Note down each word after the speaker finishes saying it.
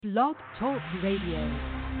Blog Talk Radio.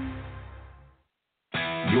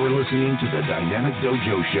 You're listening to the Dynamic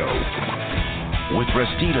Dojo Show with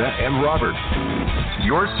Restita and Robert,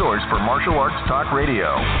 your source for martial arts talk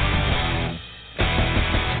radio. 3,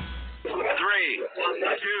 2,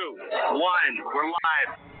 1, we're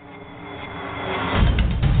live.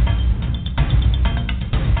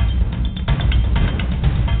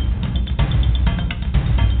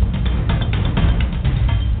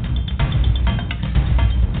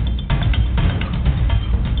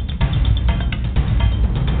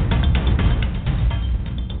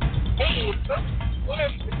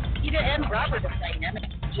 Robert of Dynamic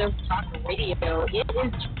Dojo Talk Radio. It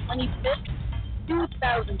is 25th,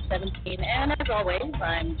 2017, and as always,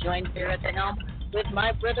 I'm joined here at the helm with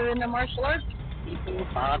my brother in the martial arts,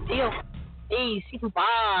 Sifu Bob Deal. Hey, Sifu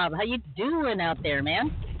Bob, how you doing out there,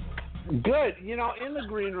 man? Good. You know, in the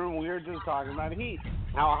green room, we were just talking about heat,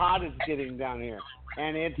 how hot it's getting down here,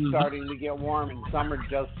 and it's starting to get warm, and summer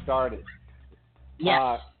just started.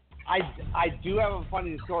 Yes. I do have a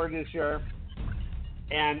funny story to share.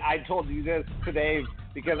 And I told you this today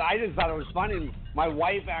because I just thought it was funny. My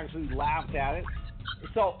wife actually laughed at it.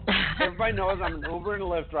 So everybody knows I'm an Uber and a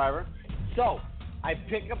Lyft driver. So I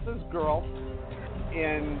pick up this girl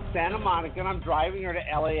in Santa Monica, and I'm driving her to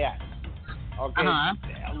LAX, okay,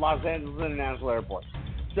 Los Angeles International Airport.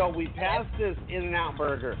 So we passed this In-N-Out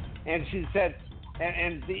Burger, and she said,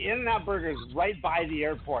 and the In-N-Out Burger is right by the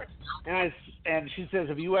airport. And she says,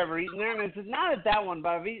 have you ever eaten there? And I said, not at that one, but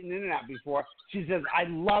I've eaten In-N-Out before. She says, I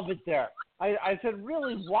love it there. I said,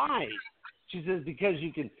 really, why? She says, because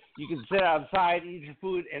you can sit outside, eat your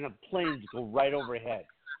food, and the planes go right overhead.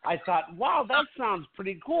 I thought, wow, that sounds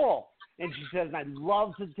pretty cool. And she says, I'd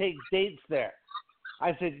love to take dates there.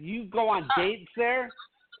 I said, you go on dates there?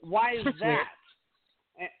 Why is that?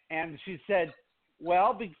 And she said,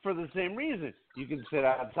 well, for the same reason. You can sit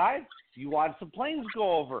outside, you watch the planes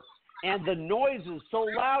go over, and the noise is so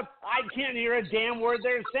loud, I can't hear a damn word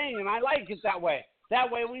they're saying, and I like it that way. That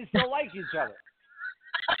way we still like each other.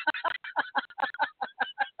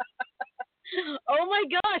 Oh, my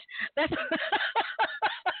gosh. That's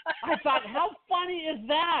I thought, how funny is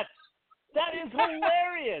that? That is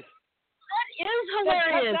hilarious. That is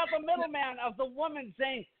hilarious. That cuts out the middleman of the woman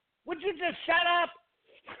saying, would you just shut up?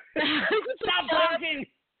 Stop talking.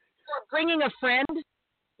 Or bringing a friend,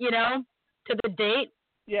 to the date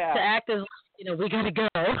to act as, we got to go.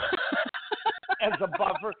 As a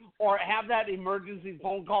buffer, or have that emergency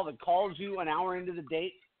phone call that calls you an hour into the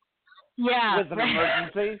date. Yeah. With an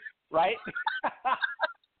emergency, right?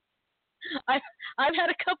 I've had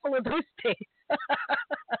a couple of those days.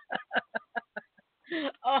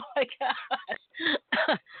 Oh my gosh.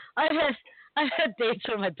 I've had dates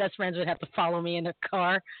where my best friends would have to follow me in a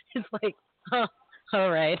car. It's like, oh, all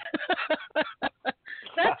right.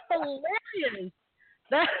 That's hilarious.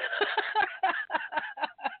 That's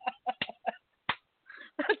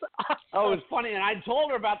awesome. Oh, it was funny, and I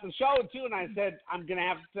told her about the show too, and I said I'm gonna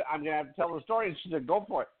have to tell the story, and she said, "Go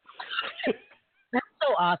for it." That's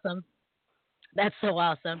so awesome. That's so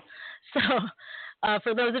awesome. So,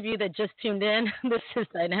 for those of you that just tuned in, this is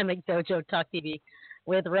Dynamic Dojo Talk TV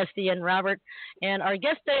with Rusty and Robert, and our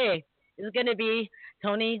guest today is going to be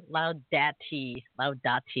Tony Laudati.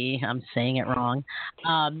 Laudati, I'm saying it wrong.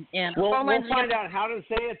 And we'll find out how to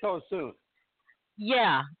say it though soon.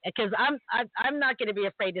 Yeah, because I'm not going to be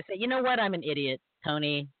afraid to say, you know what, I'm an idiot,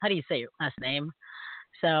 Tony. How do you say your last name?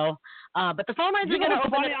 So, but the phone lines are going to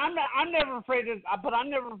open. Funny? I'm never afraid to, but I'm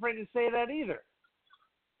never afraid to say that either.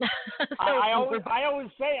 So I always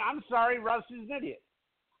say, I'm sorry, Rusty's an idiot.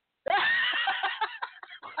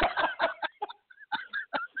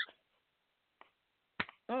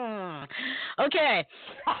 Okay,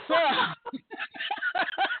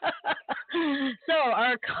 so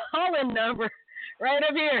our call-in number right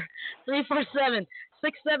up here,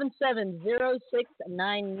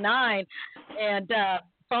 347-677-0699, and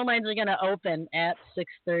phone lines are going to open at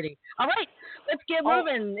 6:30. All right, let's get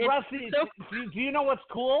moving. Rusty, do you know what's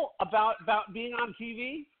cool about being on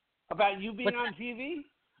TV? About you being on TV?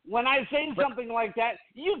 When I say something like that,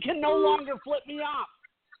 you can no longer flip me off.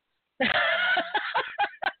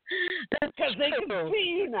 Because they can see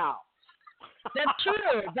you now. That's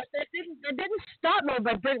true, but that didn't stop me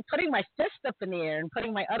by putting my fist up in the air and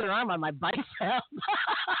putting my other arm on my bicep.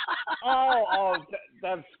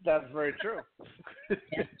 That's very true.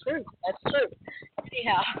 That's true.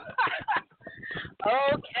 Anyhow,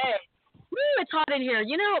 okay. Woo, it's hot in here.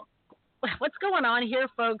 You know what's going on here,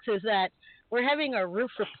 folks, is that we're having our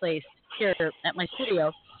roof replaced here at my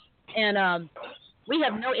studio, and we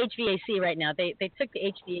have no HVAC right now. They took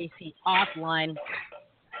the HVAC offline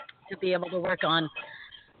to be able to work on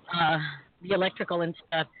the electrical and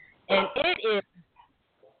stuff, and it is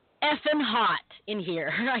effing hot in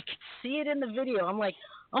here. I can see it in the video. I'm like,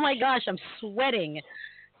 oh my gosh, I'm sweating.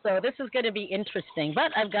 So this is going to be interesting.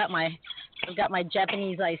 But I've got my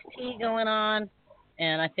Japanese iced tea going on,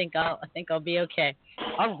 and I think I'll be okay.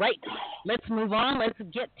 All right, let's move on. Let's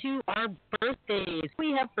get to our birthdays. What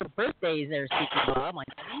do we have for birthdays there, Steve? Oh my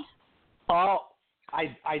goodness. Oh,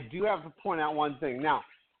 I do have to point out one thing. Now,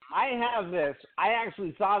 I have this. I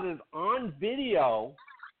actually saw this on video.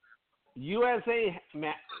 USA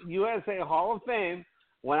Hall of Fame,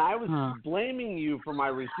 when I was blaming you for my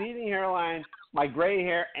receding hairline, my gray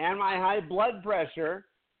hair, and my high blood pressure,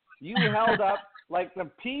 you held up like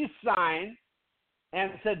the peace sign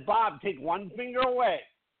and said, Bob, take one finger away.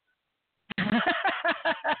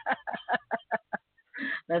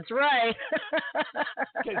 That's right.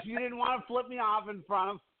 Because you didn't want to flip me off in front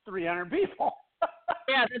of 300 people.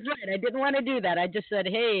 Yeah, that's right. I didn't want to do that. I just said,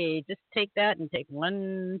 hey, just take that and take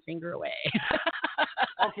one finger away.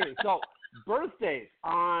 Okay, so birthdays.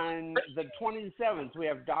 On the 27th, we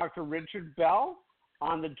have Dr. Richard Bell.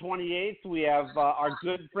 On the 28th, we have our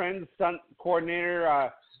good friend, stunt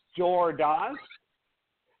coordinator Joe Ordaz,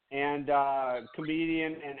 and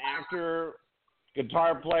comedian and actor,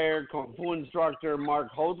 guitar player, kung fu instructor Mark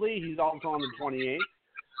Hoadley. He's also on the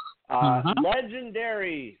 28th.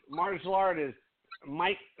 Legendary martial artist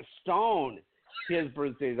Mike Stone, his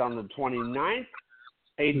birthday is on the 29th.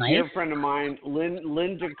 A dear friend of mine,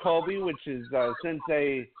 Lynn Jacoby, which is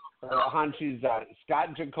Sensei Hanshi's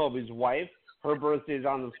Scott Jacoby's wife. Her birthday is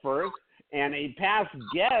on the 1st. And a past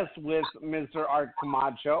guest with Mr. Art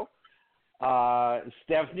Camacho,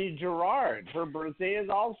 Stephanie Gerard. Her birthday is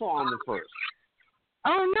also on the 1st.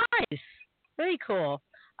 Oh, nice. Very cool.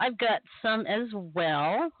 I've got some as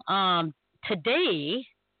well. Today,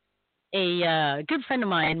 a good friend of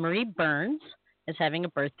mine, Marie Burns, is having a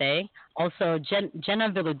birthday. Also, Jenna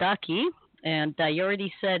Viludaki, and you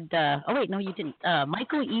already said, oh wait, no, you didn't.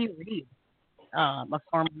 Michael E. Reed, a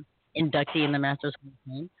former inductee in the Masters Hall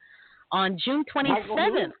of Fame. On June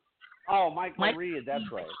 27th. Michael Reed,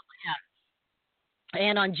 that's right. Yeah.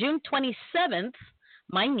 And on June 27th,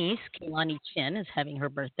 my niece, Kehlani Chin, is having her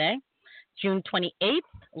birthday. June 28th,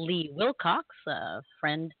 Lee Wilcox, a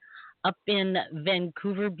friend up in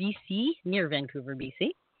Vancouver, BC, near Vancouver,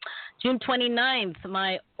 BC. June 29th,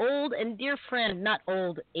 my old and dear friend, not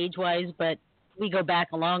old age-wise, but we go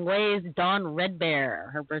back a long ways, Dawn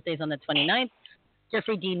Redbear. Her birthday's on the 29th.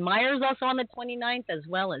 Jeffrey Dean Myers also on the 29th, as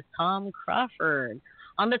well as Tom Crawford.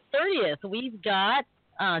 On the 30th, we've got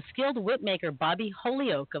skilled whipmaker Bobby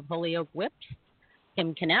Holyoke of Holyoke Whips,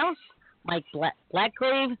 Kim Knaus, Mike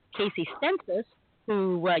Blackgrave, Casey Stensis,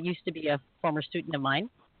 who used to be a former student of mine,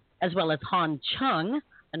 as well as Han Chung,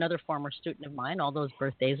 another former student of mine. All those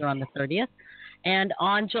birthdays are on the 30th. And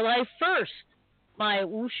on July 1st, my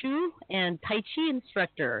Wushu and Tai Chi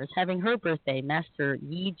instructor is having her birthday, Master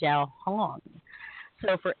Yi Jiao Hong.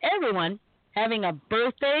 So for everyone having a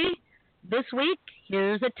birthday this week,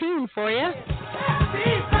 here's a tune for you.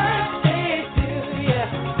 Happy birthday to you.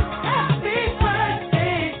 Happy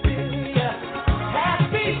birthday to you.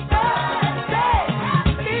 Happy birthday.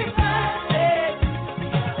 Happy birthday.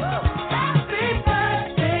 Happy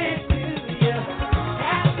birthday to you.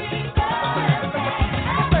 Happy birthday.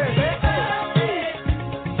 Happy birthday.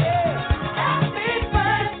 Happy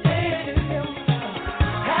birthday to you.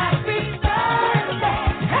 Happy birthday.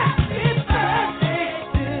 Happy birthday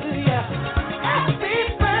to you. Happy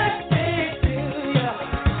birthday to you.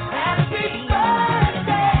 Happy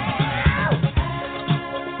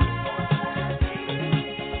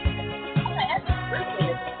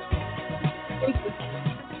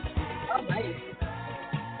Oh, nice.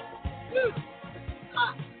 Woo.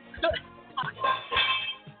 Hot.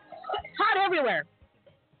 It's hot everywhere.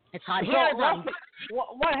 It's hot here.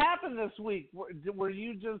 What happened this week? Were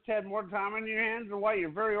you just had more time on your hands, or what? You're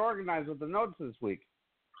very organized with the notes this week.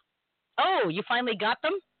 Oh, you finally got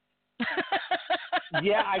them?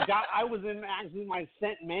 Yeah, I was in actually my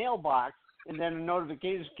sent mailbox, and then a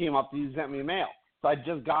notification came up that you sent me mail. So I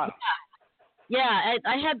just got it. Yeah,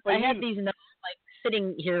 I had these notes like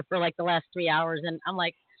sitting here for like the last 3 hours, and I'm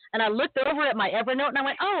like, and I looked over at my Evernote, and I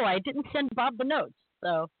went, oh, I didn't send Bob the notes.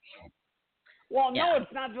 So. Well, Yeah. no,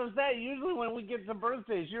 it's not just that. Usually when we get to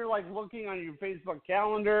birthdays, you're like looking on your Facebook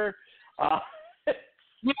calendar.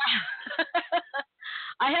 Yeah.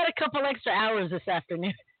 I had a couple extra hours this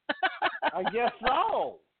afternoon. I guess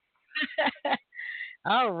so.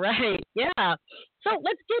 All right. Yeah. So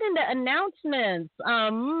let's get into announcements.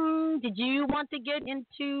 Did you want to get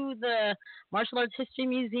into the Martial Arts History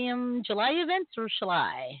Museum July events, or shall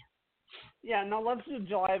I? Yeah, no, let's do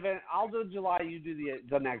July event. I'll do July. You do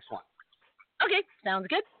the next one. Okay, sounds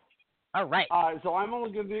good. All right. So I'm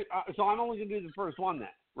only gonna do. The first one then,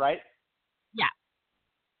 right? Yeah.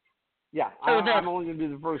 Yeah, So I'm only gonna do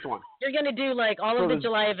the first one. You're gonna do like all of the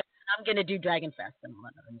July events. I'm gonna do Dragon Fest and a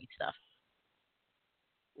lot of other neat stuff.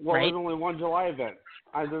 Well, right? There's only one July event.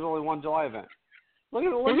 There's only one July event. Look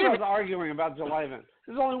at us arguing about July event.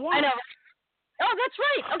 There's only one. I know. Oh, that's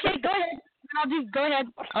right. Okay, go ahead. Go ahead.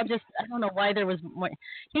 I don't know why there was more.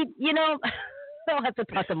 I'll have to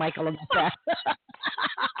talk to Michael about that.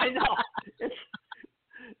 I know.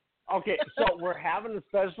 Okay, so we're having a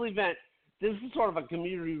special event. This is sort of a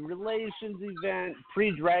community relations event,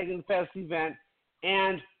 pre-Dragon Fest event,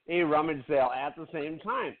 and a rummage sale at the same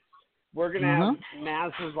time. We're going to have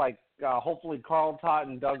masters like hopefully Carl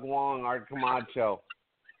Totten, Doug Wong, Art Camacho,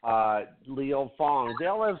 Leo Fong. They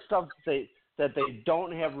all have stuff that they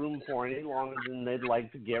don't have room for any longer than they'd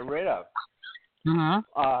like to get rid of.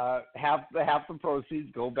 Half the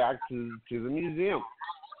proceeds go back to the museum.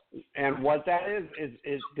 And what that is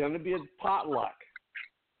it's going to be a potluck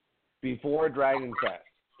before Dragon Fest,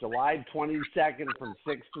 July 22nd from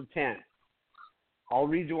 6 to 10. I'll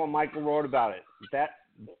read you what Michael wrote about it.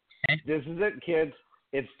 This is it, kids.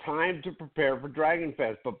 It's time to prepare for Dragon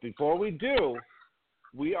Fest. But before we do,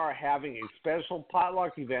 we are having a special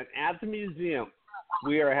potluck event at the museum.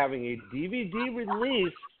 We are having a DVD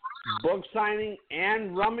release, book signing,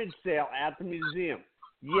 and rummage sale at the museum.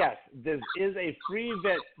 Yes, this is a free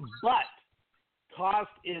event, but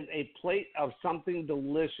cost is a plate of something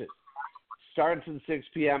delicious. Starts at 6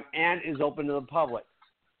 p.m. and is open to the public.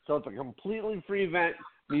 So it's a completely free event.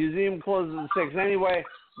 Museum closes at 6 anyway.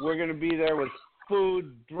 We're going to be there with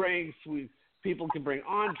food, drinks. People can bring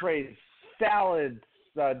entrees, salads,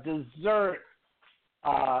 dessert,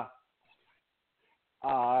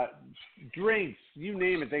 drinks, you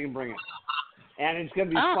name it, they can bring it. And it's going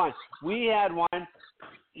to be fun. We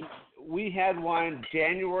had one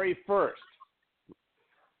January 1st.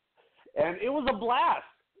 And it was a blast.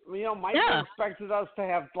 Michael expected us to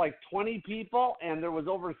have like 20 people, and there was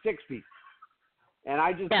over 60. And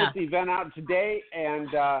I just put the event out today, and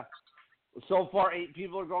so far 8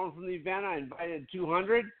 people are going from the event. I invited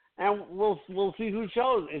 200, and we'll see who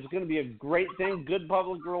shows. It's going to be a great thing, good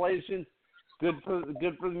public relations, good for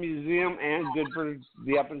the museum, and good for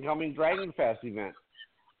the up-and-coming Dragon Fest event.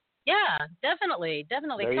 Yeah, definitely. There Come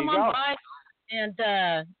you on go. by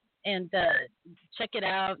and check it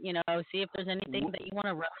out. See if there's anything that you want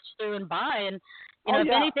to rush through and buy. And if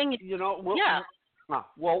anything,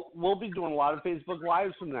 we'll be doing a lot of Facebook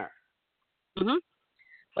Lives from there. We'll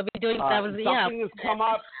be doing something has come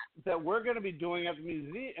up that we're going to be doing at the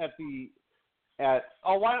museum why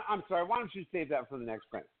don't you save that for the next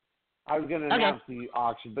thing? I was going to announce the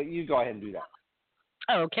auction, but you go ahead and do that.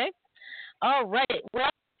 Okay. All right. Well,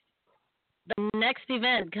 the next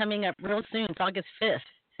event coming up real soon, it's August 5th.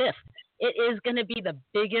 It is going to be the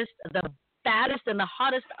biggest, the baddest, and the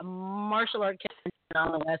hottest martial art convention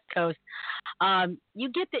on the West Coast. You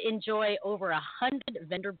get to enjoy over 100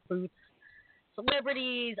 vendor booths,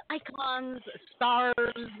 celebrities, icons, stars,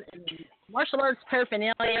 and martial arts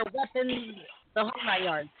paraphernalia, weapons, the whole 9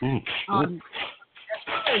 yards. As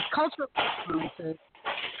far as cultural performances,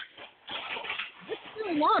 what's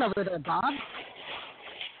going on over there, Bob?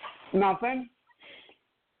 Nothing.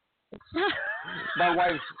 My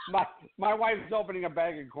wife's opening a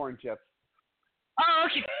bag of corn chips. Oh,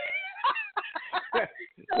 okay.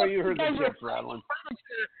 So you heard the chips rattling.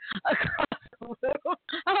 I'm like, what's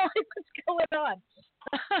going on?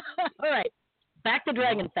 All right, back to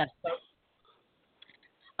Dragon Fest.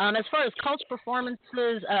 As far as cultural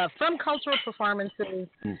performances, from cultural performances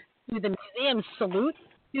to the museum salute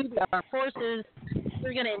to the armed forces,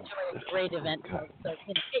 you're going to enjoy a great event. So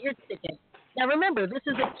get your ticket. Now remember, this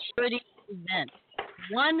is a charity event.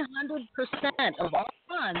 100% of all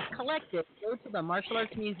funds collected go to the Martial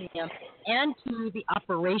Arts Museum and to the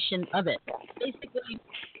operation of it. Basically,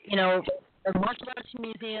 the Martial Arts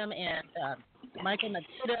Museum and Michael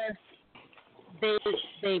Matsuda, they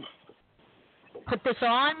put this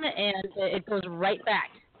on, and it goes right back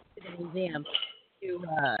to the museum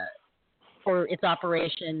for its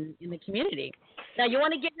operation in the community. Now, you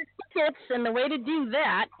want to get your tickets, and the way to do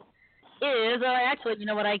that is, actually, you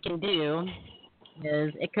know what I can do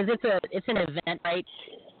is, because it's an event, right?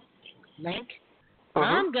 Link. What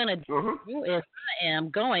I'm gonna do is I am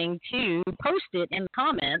going to post it in the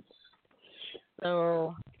comments,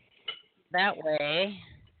 so that way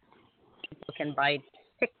people can buy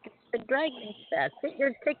tickets to Dragon Fest. Get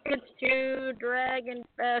your tickets to Dragon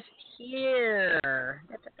Fest here.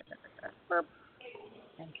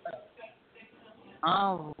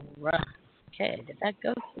 All right. Okay, did that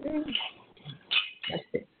go through? Yes,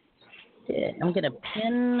 it did. I'm going to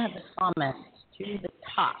pin the comments to the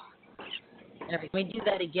top. And let me do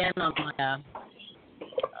that again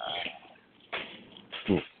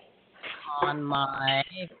on my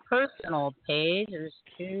personal page. There's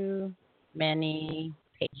too many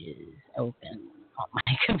pages open on my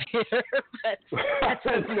computer. But That's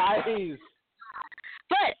nice.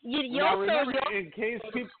 But you Now, also... remember, in case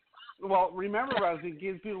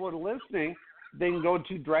people are listening, they can go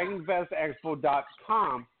to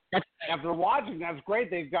DragonFestExpo.com. After watching, that's great.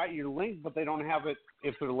 They've got your link, but they don't have it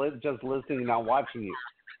if they're just listening and not watching you.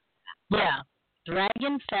 Yeah,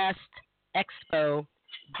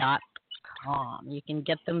 DragonFestExpo.com. You can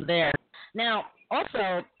get them there. Now,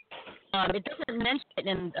 also, it doesn't mention it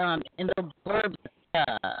in the blurb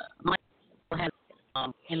Michael had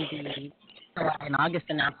in the July and August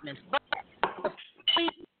announcements, but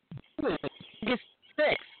August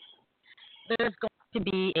 6th, there's going to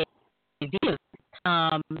be a video.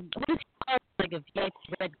 What is it called? Like a VIP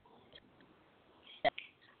red,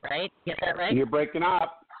 right? Get that right? You're breaking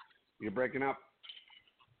up.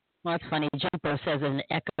 Well, it's funny. Jumper says there's an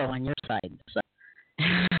echo on your side. So.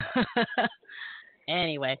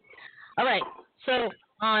 Anyway. All right. So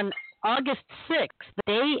on August 6th,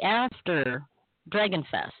 the day after Dragon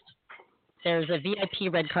Fest, there's a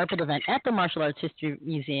VIP red carpet event at the Martial Arts History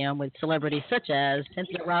Museum with celebrities such as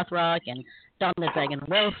Cynthia Rothrock and Don the Dragon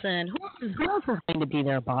Wilson. Who else is going to be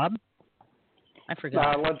there, Bob? I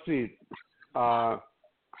forgot. Let's see. Oh,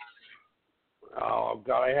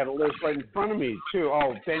 God, I had a list right in front of me, too.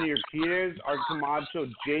 Oh, Ben Urquidez, Art Camacho,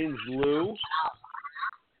 James Liu.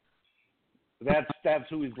 That's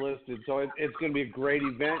who he's listed. So it's going to be a great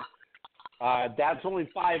event. That's only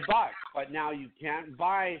 $5, but now you can't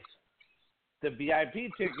buy the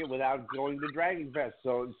VIP ticket without going to Dragon Fest.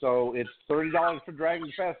 So it's $30 for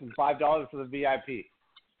Dragon Fest and $5 for the VIP.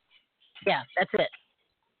 Yeah, that's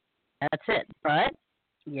it. But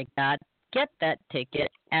you got to get that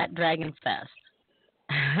ticket at Dragon Fest.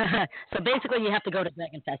 So basically, you have to go to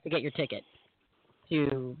Dragon Fest to get your ticket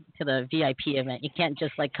to the VIP event. You can't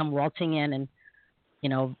just like come waltzing in and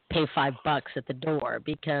pay $5 at the door,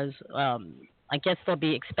 because I guess they'll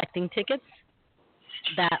be expecting tickets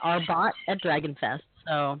that are bought at Dragon Fest.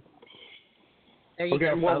 So there you go.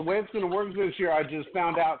 Okay, well, folks. the way it's going to work this year, I just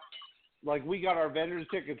found out, like, we got our vendors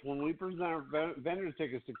tickets. When we present our vendors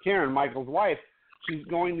tickets to Karen, Michael's wife, she's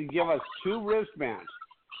going to give us 2 wristbands,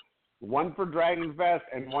 one for Dragon Fest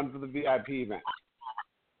and one for the VIP event.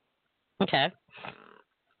 Okay.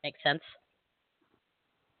 Makes sense.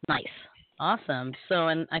 Nice. Awesome. So,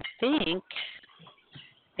 and I think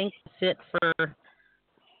that's it for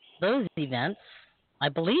those events, I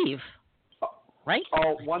believe. Right?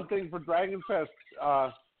 Oh, one thing for Dragon Fest,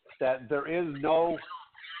 that there is no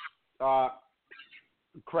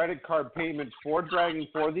credit card payments for the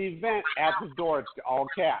event at the door. It's all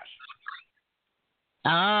cash.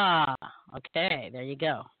 Ah, okay. There you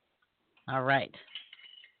go. All right.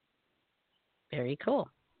 Very cool.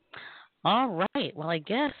 All right. Well, I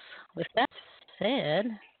guess with that said,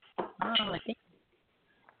 I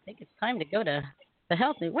think it's time to go to the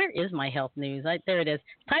health news. Where is my health news? There it is.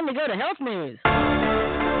 Time to go to health news.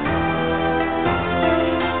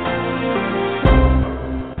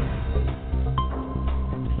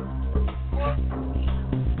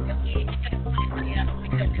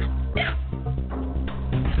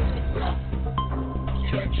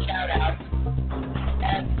 Shout out.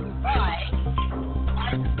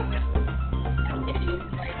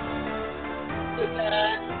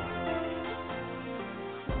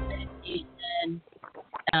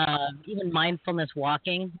 Even mindfulness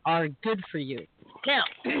walking are good for you. Now,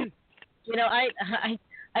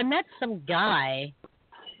 I met some guy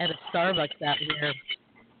at a Starbucks out here,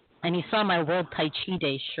 and he saw my World Tai Chi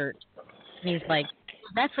Day shirt, and he's like,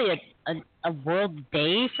 "That's a World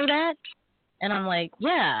Day for that?" And I'm like,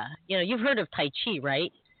 "Yeah, you've heard of Tai Chi,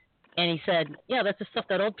 right?" And he said, "Yeah, that's the stuff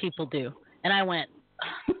that old people do." And I went,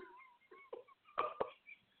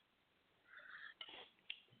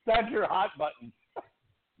 That's your hot button.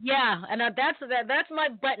 yeah, and that's my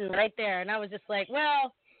button right there. And I was just like,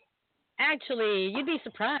 well, actually, you'd be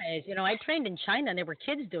surprised. I trained in China, and there were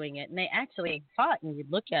kids doing it, and they actually fought, and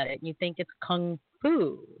you'd look at it, and you think it's kung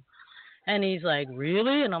fu. And he's like,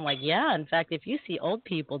 really? And I'm like, yeah. In fact, if you see old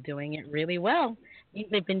people doing it really well,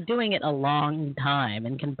 they've been doing it a long time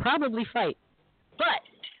and can probably fight. But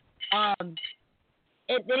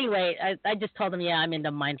anyway, I just told him, yeah, I'm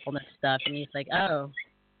into mindfulness stuff. And he's like, oh,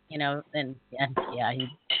 and yeah, he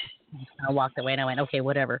kind of walked away, and I went, okay,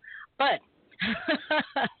 whatever. But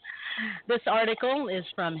this article is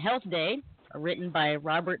from Health Day, written by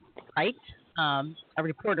Robert Wright a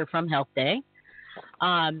reporter from Health Day.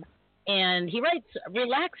 And he writes,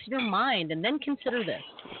 relax your mind and then consider this.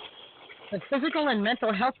 The physical and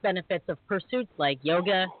mental health benefits of pursuits like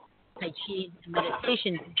yoga, Tai Chi, and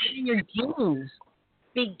meditation begin in your genes.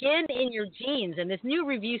 Begin in your genes. And this new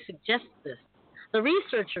review suggests this. The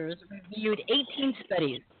researchers reviewed 18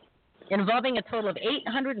 studies involving a total of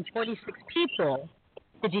 846 people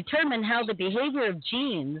to determine how the behavior of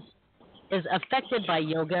genes is affected by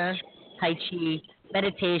yoga, Tai Chi,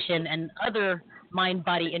 meditation, and other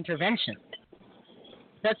mind-body interventions.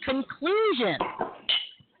 The conclusion: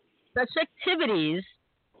 such activities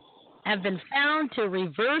have been found to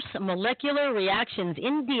reverse molecular reactions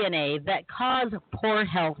in DNA that cause poor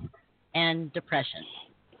health and depression.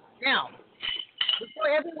 Now, before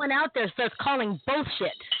everyone out there starts calling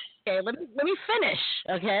bullshit, okay, let me finish.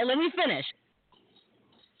 Okay, let me finish.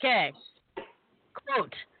 Okay,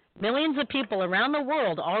 quote, millions of people around the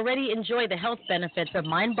world already enjoy the health benefits of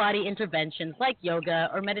mind-body interventions like yoga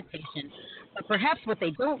or meditation. But perhaps what they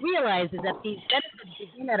don't realize is that these benefits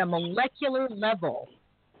begin at a molecular level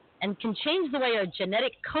and can change the way our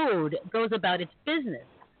genetic code goes about its business,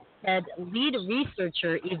 said lead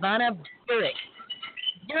researcher Ivana Burek.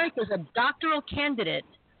 Burek is a doctoral candidate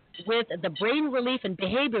with the Brain Relief and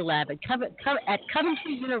Behavior Lab at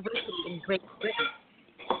Coventry University in Great Britain.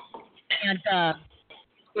 And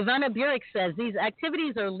Ivana Burek says these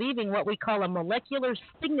activities are leaving what we call a molecular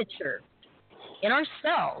signature in our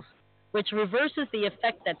cells, which reverses the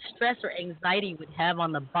effect that stress or anxiety would have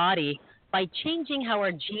on the body by changing how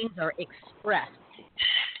our genes are expressed.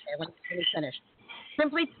 Okay, let me finish.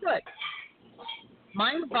 Simply put,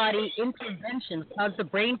 mind-body interventions cause the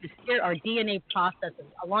brain to steer our DNA processes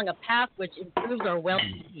along a path which improves our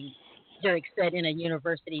well-being, Burek said in a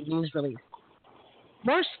university news release.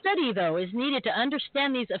 More study, though, is needed to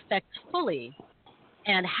understand these effects fully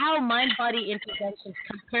and how mind-body interventions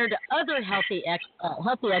compare to other healthy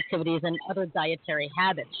activities and other dietary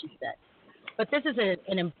habits, she said. But this is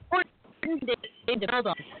an important thing to build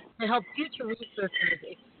on to help future researchers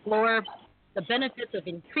explore the benefits of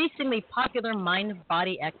increasingly popular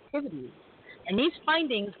mind-body activities. And these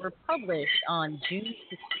findings were published on June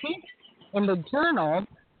 16th in the journal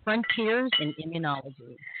Frontiers in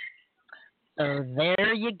Immunology. So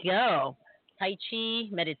there you go. Tai Chi,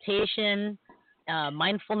 meditation,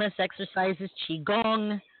 mindfulness exercises,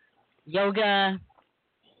 Qigong, yoga,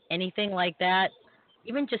 anything like that.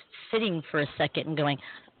 Even just sitting for a second and going,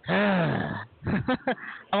 I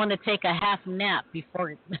want to take a half nap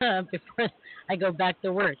before I go back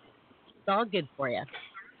to work. It's all good for you.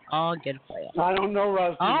 All good for you. I don't know,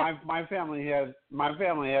 Rusty. Oh. My family had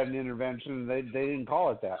an intervention. They didn't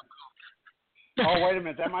call it that. Oh, wait a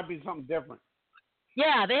minute. That might be something different.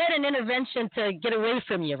 Yeah, they had an intervention to get away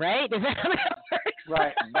from you, right? Is that how that works?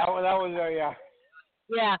 Right. That was yeah.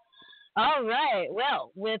 Yeah. All right.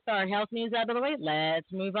 Well, with our health news out of the way, let's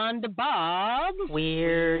move on to Bob.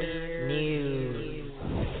 Weird news.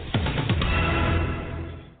 All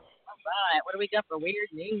right. What do we got for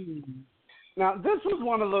weird news? Now, this was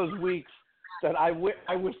one of those weeks that I wish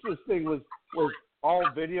this thing was all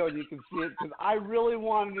video and you can see it, because I really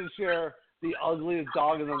wanted to share the ugliest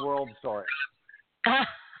dog in the world story.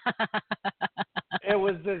 It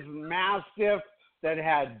was this mastiff that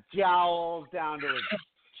had jowls down to its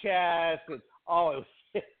chest, and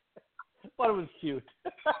but it was cute.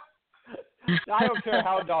 I don't care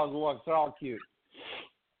how a dog looks; they're all cute.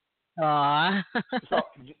 Aww. So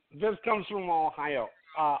this comes from Ohio.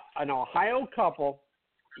 An Ohio couple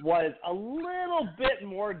was a little bit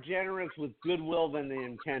more generous with goodwill than they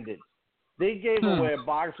intended. They gave away a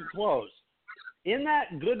box of clothes. In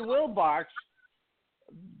that goodwill box,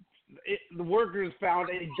 the workers found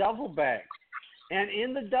a duffel bag, and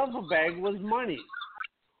in the duffel bag was money.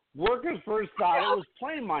 Workers first thought it was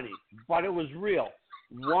play money, but it was real.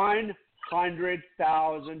 $100,000.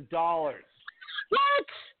 What?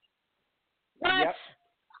 Yep.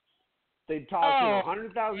 They tossed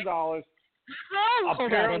in $100,000.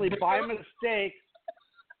 Apparently, by mistake,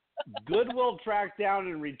 Goodwill tracked down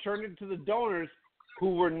and returned it to the donors,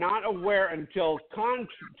 who were not aware until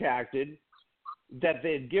contacted that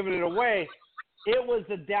they had given it away. It was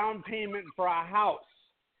the down payment for a house.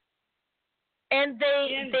 And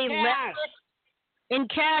they left it in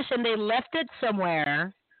cash, and they left it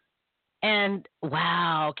somewhere. And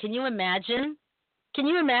wow, can you imagine?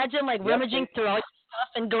 Like rummaging through all your stuff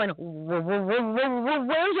and going,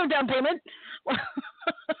 where's your down payment?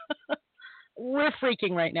 We're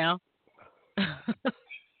freaking right now.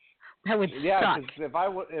 That would suck.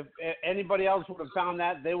 If anybody else would have found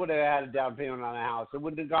that, they would have had a down payment on a house. It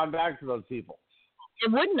wouldn't have gone back to those people.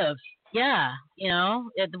 It wouldn't have. Yeah,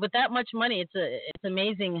 with that much money, it's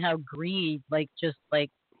amazing how greed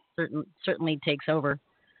certainly takes over.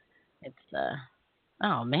 It's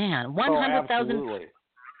oh man, 100,000. Absolutely.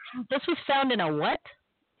 This was found in a what?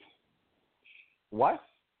 What?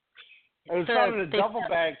 It was found in a duffel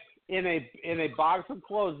bag in a box of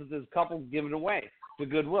clothes that this couple given away to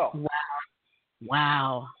Goodwill.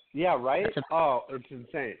 Wow. Yeah, right? It's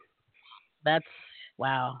insane. That's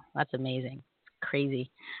amazing. Crazy.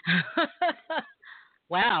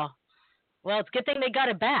 Wow. Well, it's a good thing they got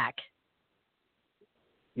it back.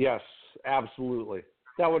 Yes, absolutely.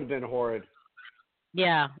 That would have been horrid.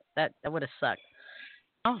 Yeah, that would have sucked.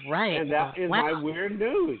 All right. And that is my weird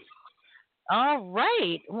news. All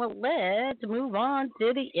right. Well, let's move on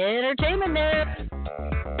to the entertainment news.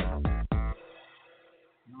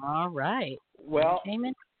 All right. Well,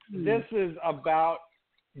 this is about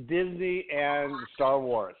Disney and Star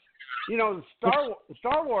Wars.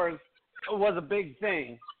 Star Wars was a big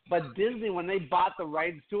thing, but Disney, when they bought the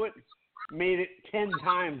rights to it, made it 10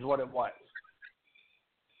 times what it was.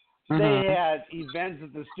 They had events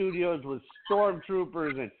at the studios with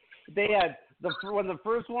stormtroopers, and they had when the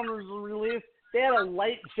first one was released, they had a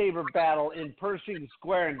lightsaber battle in Pershing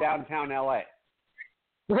Square in downtown LA.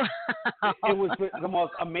 Wow. It was the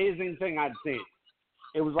most amazing thing I'd seen.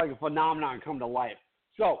 It was like a phenomenon come to life.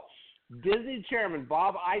 So, Disney chairman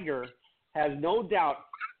Bob Iger has no doubt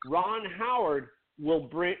Ron Howard will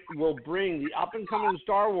bring the up-and-coming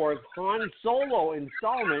Star Wars Han Solo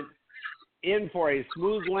installment in for a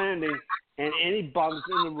smooth landing, and any bumps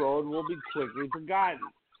in the road will be quickly forgotten.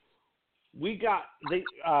 TMZ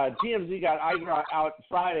got Iger out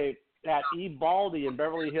Friday at E. Baldy in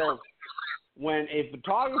Beverly Hills when a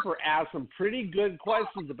photographer asked some pretty good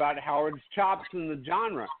questions about Howard's chops in the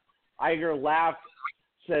genre. Iger laughed,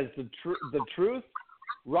 says the truth,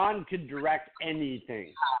 Ron could direct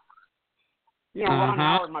anything. Ron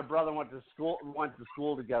Howard and my brother went to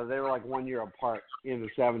school together. They were like 1 year apart in the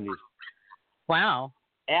 70s. Wow.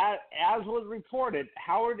 As was reported,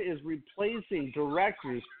 Howard is replacing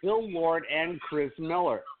directors Phil Lord and Chris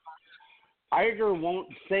Miller. Iger won't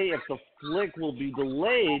say if the flick will be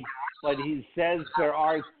delayed, but he says there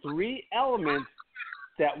are 3 elements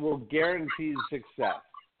that will guarantee success.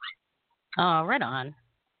 Oh, right on.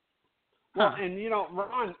 Well, and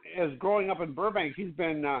Ron is growing up in Burbank. He's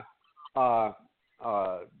been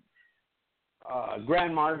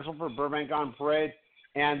Grand Marshal for Burbank on Parade.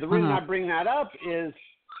 And the reason I bring that up is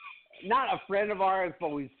not a friend of ours, but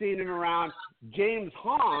we've seen him around. James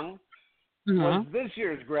Hong was this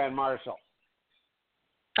year's Grand Marshal.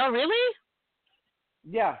 Oh, really?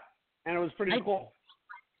 Yeah, and it was pretty cool.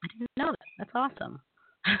 I didn't know that. That's awesome.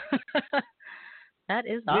 That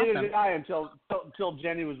is awesome. Neither did I until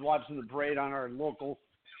Jenny was watching the parade on our local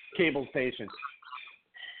cable station.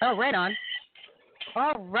 Oh, right on.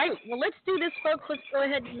 All right. Well, let's do this, folks. Let's go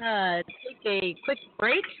ahead and take a quick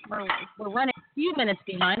break. We're running a few minutes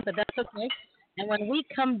behind, but that's okay. And when we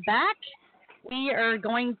come back, we are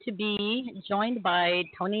going to be joined by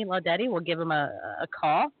Tony Laudati. We'll give him a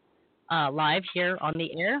call live here on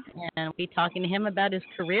the air, and we'll be talking to him about his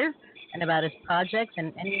career and about his projects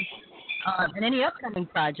and any upcoming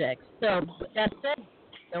projects. So with that said,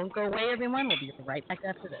 don't go away, everyone. We'll be right back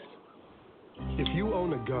after this. If you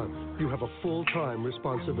own a gun, you have a full-time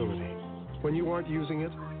responsibility. When you aren't using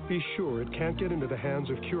it, be sure it can't get into the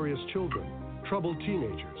hands of curious children, troubled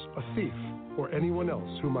teenagers, a thief, or anyone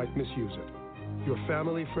else who might misuse it. Your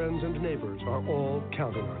family, friends, and neighbors are all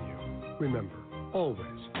counting on you. Remember,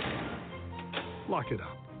 always, lock it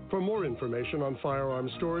up. For more information on firearm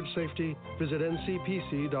storage safety, visit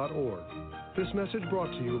ncpc.org. This message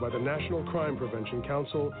brought to you by the National Crime Prevention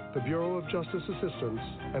Council, the Bureau of Justice Assistance,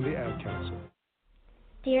 and the Ad Council.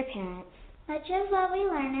 Dear parents, much of what we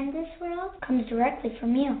learn in this world comes directly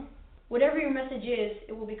from you. Whatever your message is,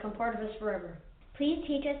 it will become part of us forever. Please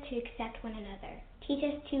teach us to accept one another. Teach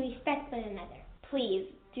us to respect one another.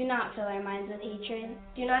 Please, do not fill our minds with hatred.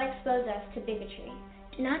 Do not expose us to bigotry.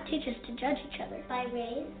 Do not teach us to judge each other by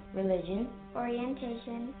race, religion,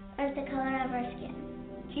 orientation, or the color of our skin.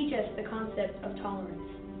 Teach us the concept of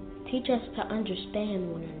tolerance. Teach us to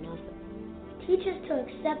understand one another. Teach us to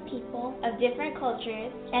accept people of different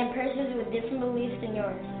cultures and persons with different beliefs than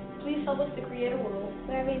yours. Please help us to create a world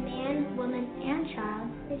where every man, woman, and child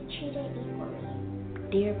is treated equally.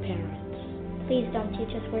 Dear parents, please don't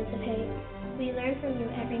teach us words of hate. We learn from you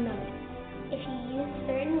every moment. If you use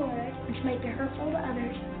certain words which might be hurtful to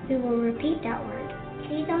others, we will repeat that word.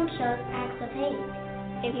 Please don't show us acts of hate.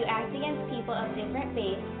 If you act against people of different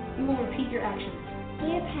faiths, we will repeat your actions.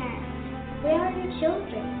 Dear parents, we are your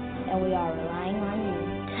children, and we are relying on you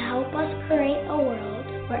to help us create a world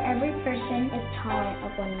where every person is tolerant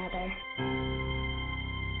of one another.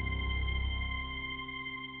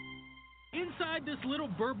 Inside this little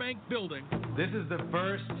Burbank building. This is the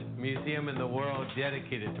first museum in the world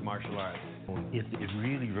dedicated to martial arts. It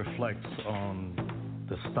really reflects on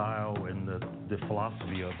the style and the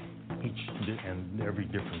philosophy of each and every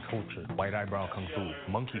different culture. White eyebrow kung fu,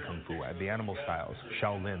 monkey kung fu, the animal styles,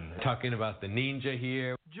 Shaolin. Talking about the ninja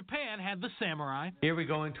here. Japan had the samurai. Here we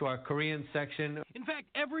go into our Korean section. In fact,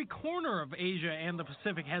 every corner of Asia and the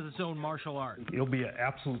Pacific has its own martial art. It'll be an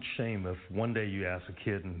absolute shame if one day you ask a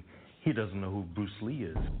kid and he doesn't know who Bruce Lee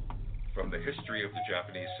is. From the history of the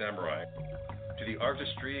Japanese samurai to the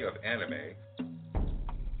artistry of anime,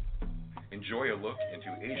 enjoy a look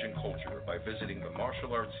into Asian culture by visiting the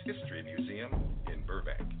Martial Arts History Museum in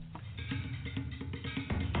Burbank.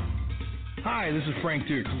 Hi, this is Frank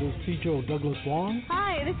Dukes. This is Joe Douglas Wong.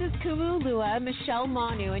 Hi, this is Kumulua Michelle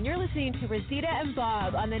Manu, and you're listening to Rosita and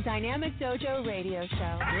Bob on the Dynamic Dojo radio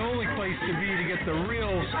show. The only place to be to get the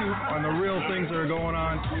real scoop on the real things that are going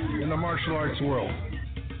on in the martial arts world.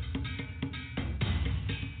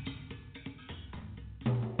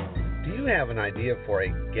 Do you have an idea for a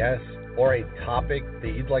guest or a topic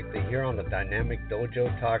that you'd like to hear on the Dynamic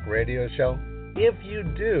Dojo Talk radio show? If you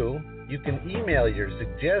do, you can email your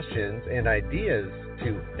suggestions and ideas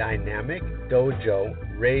to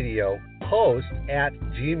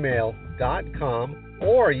dynamicdojoradiohost@gmail.com,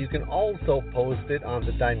 or you can also post it on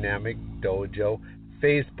the Dynamic Dojo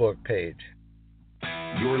Facebook page.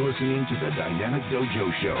 You're listening to the Dynamic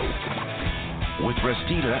Dojo Show with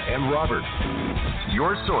Restita and Robert,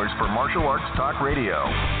 your source for martial arts talk radio.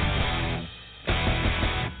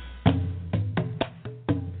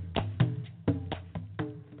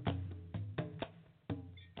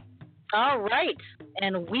 All right,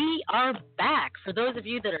 and we are back. For those of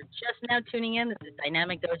you that are just now tuning in, this is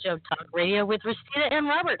Dynamic Dojo Talk Radio with Restita and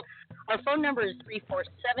Robert. Our phone number is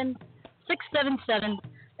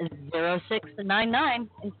 347-677-0699.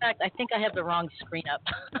 In fact, I think I have the wrong screen up.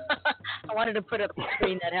 I wanted to put up a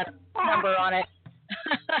screen that had a number on it.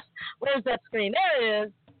 Where's that screen? There it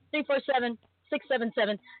is,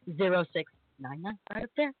 347-677-0699. Right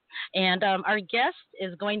up there. And our guest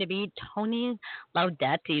is going to be Tony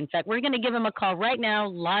Laudati. In fact, we're going to give him a call right now,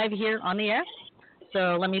 live here on the air.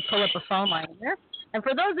 So let me pull up a phone line here. And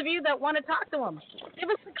for those of you that want to talk to him,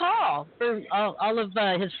 give us a call. For all of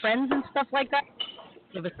his friends and stuff like that,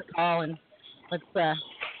 give us a call and let's rap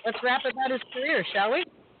about his career, shall we?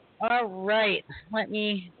 All right. Let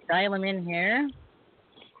me dial him in here.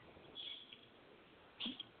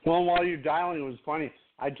 Well, while you're dialing, it was funny.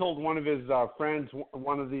 I told one of his friends,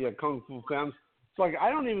 one of the Kung Fu Femmes, it's like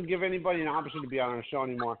I don't even give anybody an option to be on our show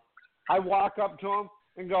anymore. I walk up to him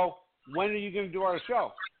and go, "When are you going to do our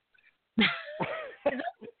show?" Is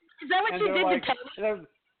that what you did like, to Tony?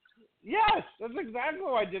 Yes, that's exactly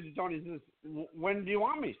what I did to Tony. He says, "When do you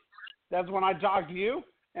want me?" That's when I talked to you,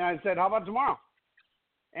 and I said, "How about tomorrow?"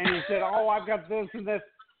 And he said, "Oh, I've got this and this.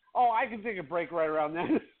 Oh, I can take a break right around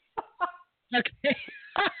then." Okay.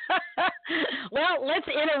 Well, let's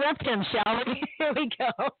interrupt him, shall we? Here we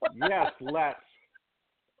go. Yes, let's.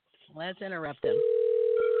 Let's interrupt him.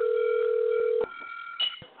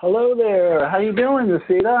 Hello there. How you doing,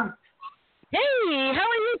 Rosita? Hey, how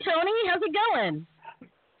are you, Tony? How's it going?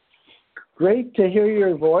 Great to hear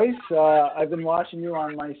your voice. I've been watching you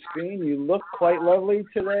on my screen. You look quite lovely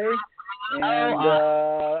today, and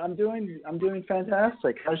I'm doing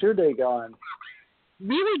fantastic. How's your day going?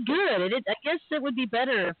 Really good. I guess it would be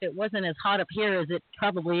better if it wasn't as hot up here as it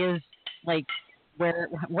probably is. Like where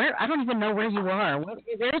I don't even know where you are.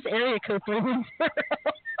 Where's area code 310?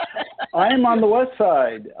 I am on the west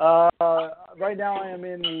side. Right now I am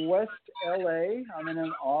in West LA. I'm in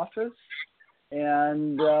an office.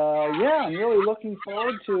 And, I'm really looking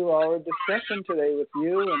forward to our discussion today with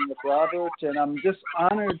you and with Robert. And I'm just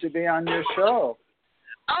honored to be on your show.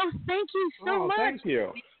 Oh, thank you so much. Thank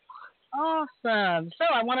you. Awesome. So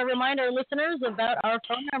I want to remind our listeners about our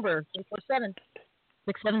phone number,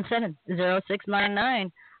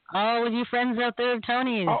 347-677-0699. All of you friends out there of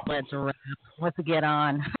Tony's, let's rap. Let's get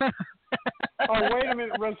on. Oh, wait a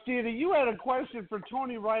minute, Rostita. You had a question for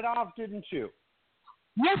Tony right off, didn't you?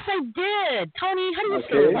 Yes, I did. Tony, how do you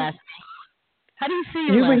say your last name? How do you say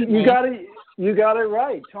your last name? You got it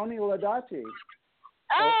right. Tony Laudati.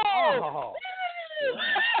 Oh!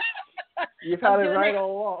 You've had it right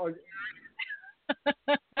all along.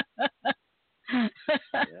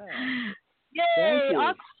 Yay!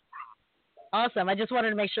 Awesome. I just wanted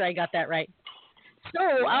to make sure I got that right. So,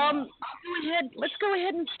 let's go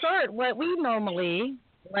ahead and start. What we normally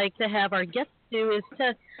like to have our guests do is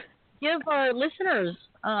to give our listeners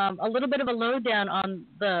a little bit of a lowdown on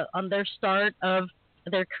their start of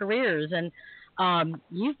their careers. And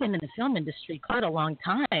you've been in the film industry quite a long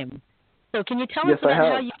time. So can you tell us about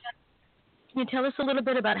how you? Can you tell us a little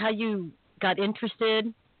bit about how you got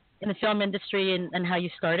interested in the film industry and how you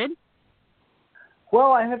started?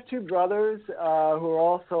 Well, I have two brothers who are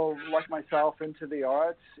also, like myself, into the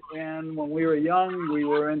arts. And when we were young, we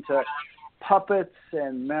were into puppets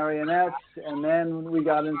and marionettes. And then we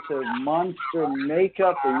got into monster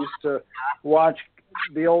makeup. We used to watch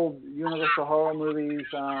the old Universal horror movies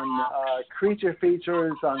on creature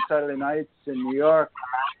features on Saturday nights in New York.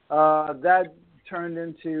 That turned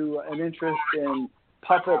into an interest in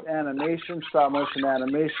puppet animation, stop motion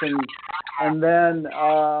animation, and then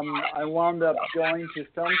I wound up going to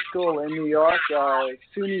film school in New York.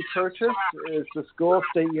 SUNY Purchase is the school,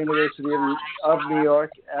 State University of New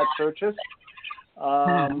York at Purchase,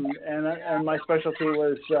 and my specialty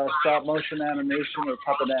was stop motion animation or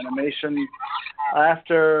puppet animation.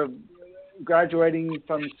 After graduating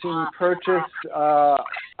from SUNY Purchase,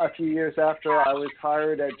 a few years after, I was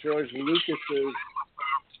hired at George Lucas's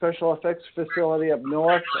special effects facility up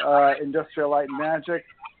north, Industrial Light and Magic,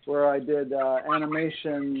 where I did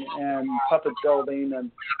animation and puppet building,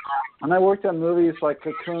 and I worked on movies like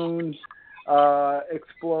Cocoon,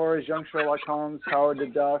 Explorers, Young Sherlock Holmes, Howard the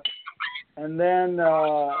Duck, and then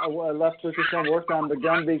I left Lucasfilm, worked on the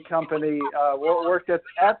Gumby Company, worked at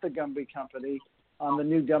the Gumby Company on the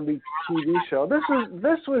new Gumby TV show. This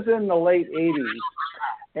was in the late 80s.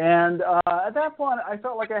 And at that point, I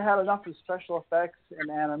felt like I had enough of special effects and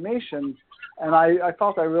animation, and I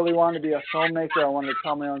felt I really wanted to be a filmmaker. I wanted to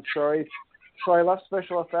tell my own stories. So I left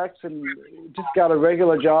special effects and just got a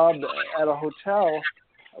regular job at a hotel,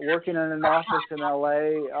 working in an office in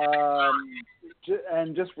L.A.,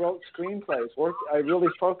 and just wrote screenplays. I really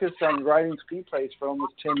focused on writing screenplays for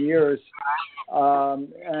almost 10 years,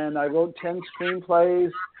 and I wrote 10 screenplays.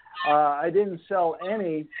 I didn't sell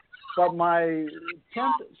any. But my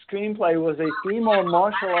 10th screenplay was a female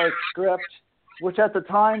martial arts script, which at the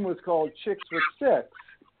time was called Chicks with Sticks.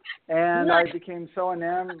 And I became so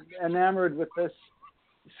enamored with this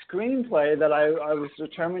screenplay that I was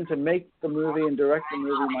determined to make the movie and direct the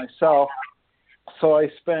movie myself. So I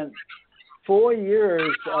spent 4 years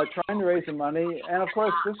trying to raise the money. And, of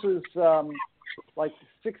course, this was like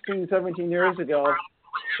 16, 17 years ago,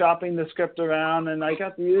 shopping the script around. And I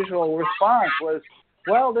got the usual response was,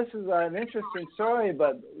 well, this is an interesting story,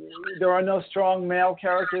 but there are no strong male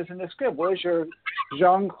characters in the script. Where's your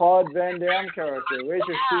Jean-Claude Van Damme character? Where's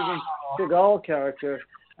your Steven Seagal character?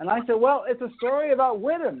 And I said, well, it's a story about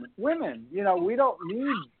women. You know, we don't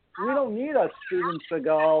need a Steven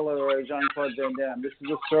Seagal or a Jean-Claude Van Damme. This is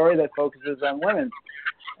a story that focuses on women.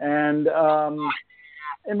 And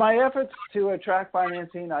in my efforts to attract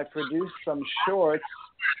financing, I produced some shorts,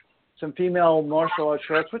 some female martial arts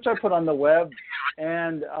shorts, which I put on the web.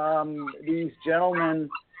 And these gentlemen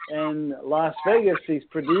in Las Vegas, these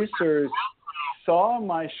producers, saw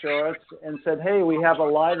my shorts and said, hey, we have a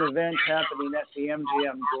live event happening at the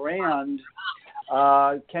MGM Grand.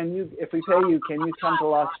 If we pay you, can you come to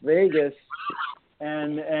Las Vegas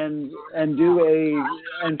and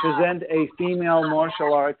present a female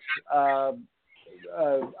martial arts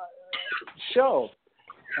show?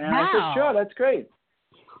 And I said, sure, that's great.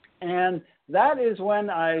 And that is when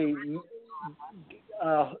I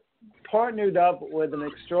partnered up with an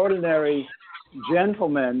extraordinary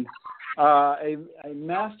gentleman, a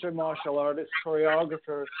master martial artist,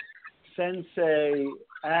 choreographer, sensei,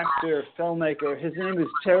 actor, filmmaker. His name is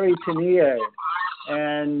Terry Tenier.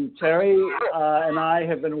 And Terry and I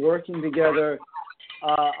have been working together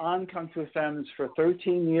on Kung Fu Femmes for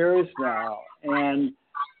 13 years now. And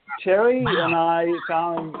Terry and I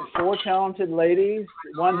found 4 talented ladies,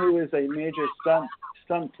 one who is a major stunt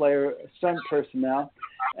person now.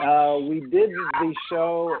 We did the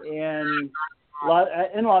show in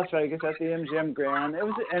Las Vegas at the MGM Grand. It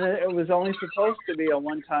was only supposed to be a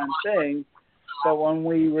one-time thing, but when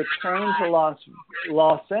we returned to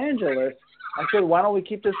Los Angeles, I said, why don't we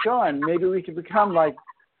keep this going? Maybe we could become like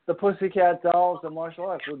the Pussycat Dolls of martial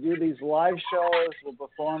arts. We'll do these live shows. We'll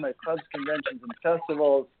perform at clubs, conventions, and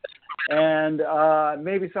festivals. And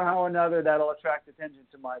maybe somehow or another that'll attract attention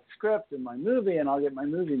to my script and my movie, and I'll get my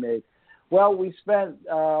movie made. Well, we spent,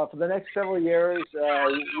 for the next several years,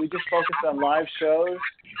 we just focused on live shows.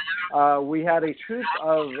 We had a troupe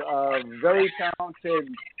of very talented,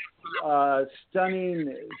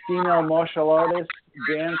 stunning female martial artists,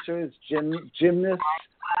 dancers, gymnasts,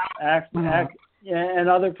 and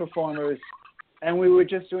other performers. And we were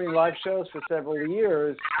just doing live shows for several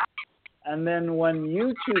years. And then when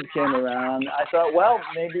YouTube came around, I thought, well,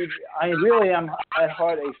 maybe I really am at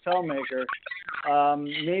heart a filmmaker.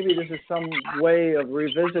 Maybe this is some way of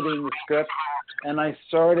revisiting the script. And I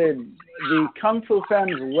started the Kung Fu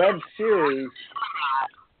Femmes web series,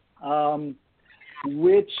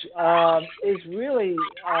 which is really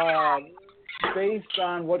based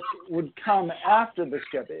on what would come after the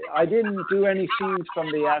script. I didn't do any scenes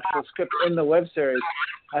from the actual script in the web series.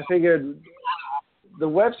 I figured the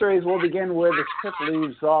web series will begin where the script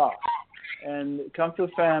leaves off. And Kung Fu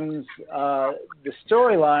Femmes, the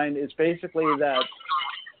storyline is basically that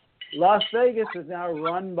Las Vegas is now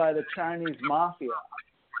run by the Chinese mafia.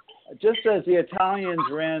 Just as the Italians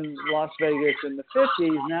ran Las Vegas in the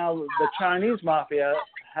 50s, now the Chinese mafia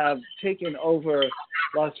have taken over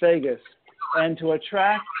Las Vegas. And to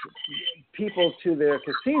attract people to their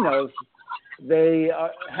casinos, they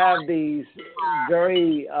have these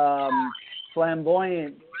very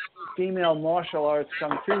flamboyant female martial arts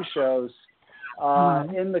kung fu shows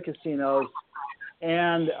in the casinos,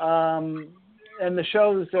 and the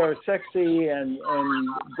shows are sexy and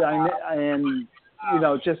you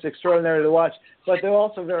know, just extraordinary to watch. But they're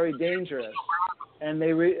also very dangerous, and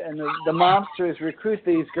the mobsters recruit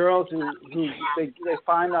these girls who they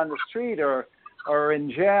find on the street or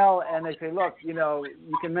in jail, and they say, look, you know,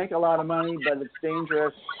 you can make a lot of money, but it's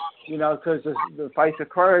dangerous, you know, because the fights are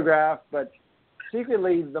choreographed. But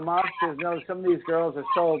secretly, the mobsters know some of these girls are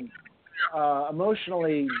so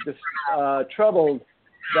emotionally troubled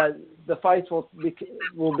that the fights will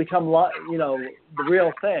become, you know, the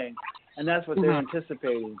real thing, and that's what they're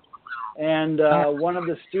anticipating. And one of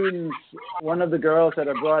the girls that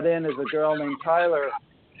are brought in is a girl named Tyler,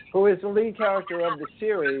 who is the lead character of the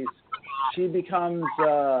series. She becomes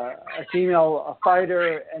a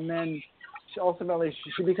fighter, and then ultimately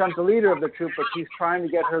she becomes the leader of the troop, but she's trying to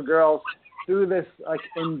get her girls through this like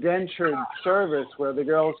indentured service where the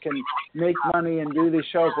girls can make money and do these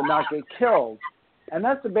shows and not get killed. And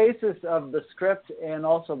that's the basis of the script and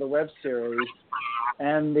also the web series.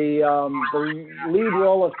 And the lead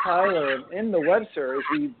role of Tyler in the web series,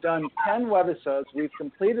 we've done 10 webisodes. We've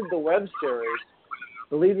completed the web series.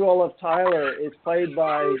 The lead role of Tyler is played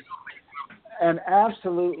by an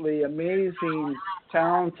absolutely amazing,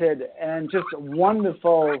 talented, and just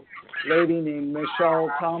wonderful lady named Michelle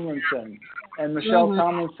Tomlinson. And Michelle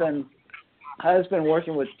Tomlinson has been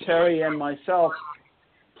working with Terry and myself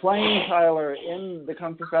playing Tyler in the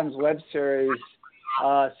Kung Fu Femmes web series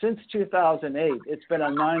since 2008. It's been a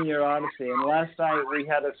 9-year odyssey. And last night we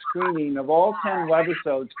had a screening of all 10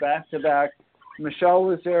 webisodes back to back. Michelle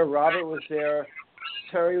was there, Robert was there,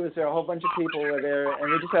 Terry was there, a whole bunch of people were there,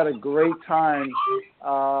 and we just had a great time,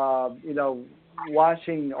 you know,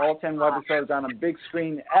 watching all 10 webisodes on a big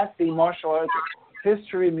screen at the Martial Arts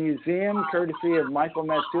History Museum, courtesy of Michael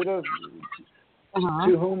Matsuda,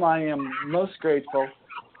 to whom I am most grateful.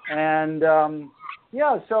 And,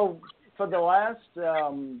 yeah, so for the last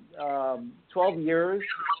 12 years,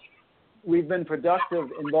 we've been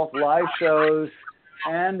productive in both live shows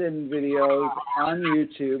and in videos on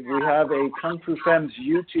YouTube. We have a Kung Fu Femmes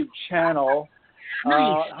YouTube channel.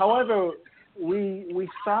 Nice. However, we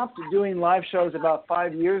stopped doing live shows about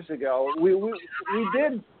 5 years ago. We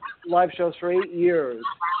did live shows for 8 years,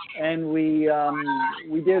 and we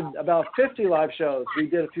did about 50 live shows. We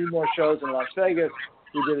did a few more shows in Las Vegas.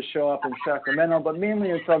 We did a show up in Sacramento, but mainly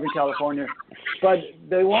in Southern California. But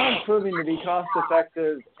they weren't proving to be cost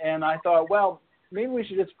effective, and I thought, well, maybe we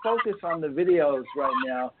should just focus on the videos right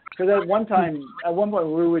now. Because at one point,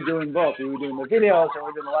 we were doing both. We were doing the videos and we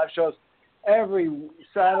were doing the live shows. Every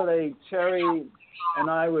Saturday, Terry and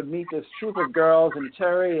I would meet this troop of girls, and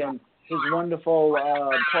Terry and his wonderful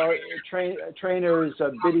trainers,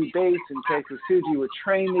 Biddy Bates and Kei Suji, would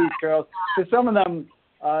train these girls. So some of them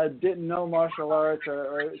didn't know martial arts,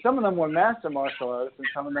 or some of them were master martial artists, and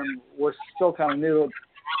some of them were still kind of new.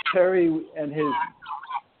 Terry and his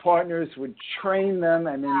partners would train them,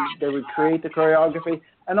 and then they would create the choreography.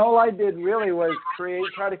 And all I did really was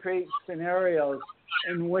try to create scenarios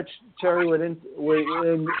in which Terry would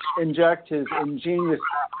inject his ingenious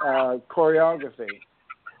choreography.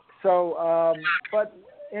 So, but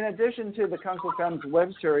in addition to the Kung Fu Femmes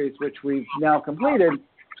web series, which we've now completed,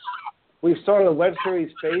 we've started a web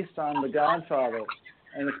series based on The Godfather,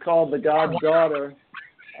 and it's called The Goddaughter.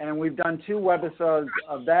 And we've done 2 webisodes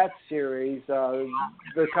of that series.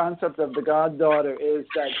 The concept of The Goddaughter is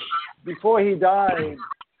that before he died,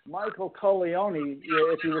 Michael Corleone,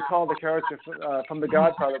 if you recall the character from The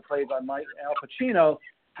Godfather played by Al Pacino,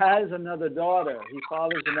 has another daughter. He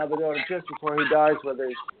fathers another daughter just before he dies with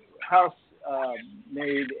his house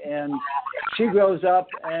maid. And she grows up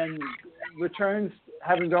and returns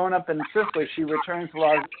having grown up in Sicily, she returned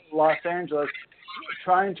to Los Angeles,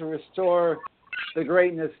 trying to restore the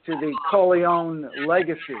greatness to the Corleone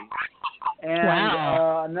legacy.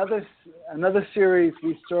 And another series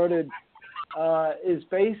we started is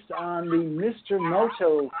based on the Mr.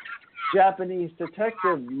 Moto Japanese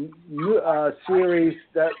detective series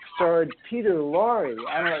that starred Peter Lorre.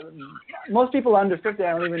 Most people under 50,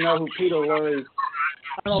 I don't even know who Peter Lorre is.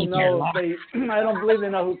 I don't believe they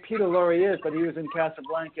know who Peter Lorre is, but he was in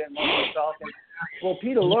Casablanca and Monty Falcon. Well,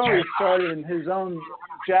 Peter Lorre started in his own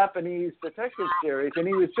Japanese detective series, and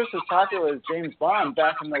he was just as popular as James Bond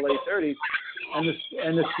back in the late 30s.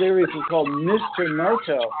 And the series is called Mr.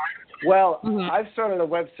 Moto. Well, I've started a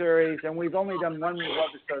web series, and we've only done one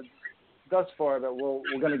episode thus far, but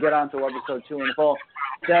we're going to get on to episode 2 in the fall,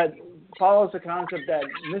 that follows the concept that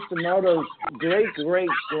Mr. Moto's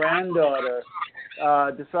great-great-granddaughter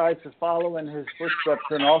decides to follow in his footsteps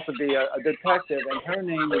and also be a detective, and her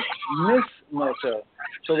name is Miss Moto.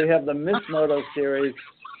 So we have the Miss Moto series.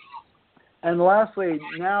 And lastly,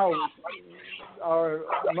 now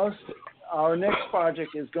our next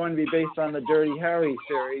project is going to be based on the Dirty Harry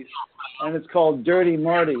series, and it's called Dirty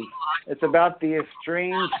Marty. It's about the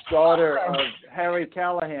estranged daughter of Harry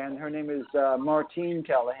Callahan. Her name is Martine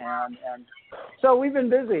Callahan. And so we've been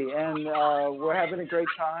busy, and we're having a great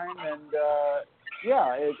time. And,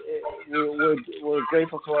 we're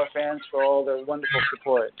grateful to our fans for all their wonderful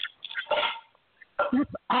support.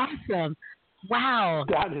 That's awesome. Wow.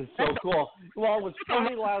 That is so cool. Well, it was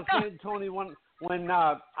funny last night, Tony, when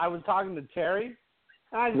I was talking to Terry.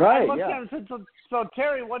 And I looked at him and said, so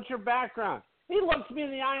Terry, what's your background? He looks me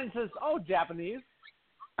in the eye and says, "Oh, Japanese."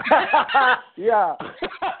 Yeah.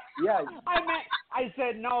 I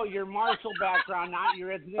said, no, your martial background, not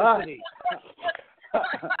your ethnicity.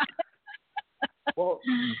 Well,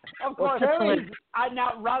 of course,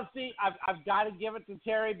 now Rusty, I've got to give it to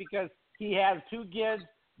Terry because he has 2 kids,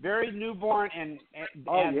 very newborn, and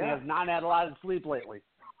has not had a lot of sleep lately.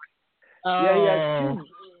 Yeah, he has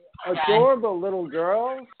 2 adorable little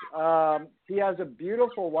girls. He has a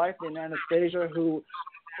beautiful wife named Anastasia, who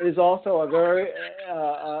is also a very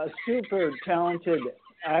super talented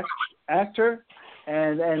actor.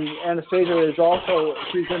 And Anastasia is also,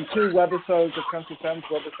 she's in 2 webisodes of Kung Fu Femmes,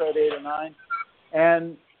 webisode 8 or 9.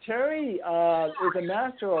 And Terry is a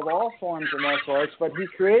master of all forms of martial arts, but he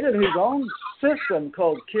created his own system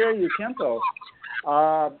called Kiryu Kempo.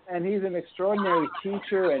 And he's an extraordinary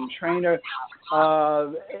teacher and trainer.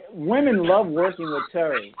 Women love working with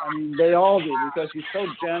Terry. I mean, they all do, because he's so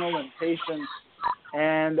gentle and patient.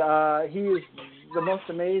 And he is the most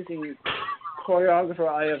amazing choreographer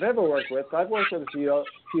I have ever worked with. I've worked with a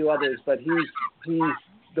few others, but he's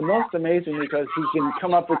the most amazing because he can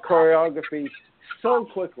come up with choreography so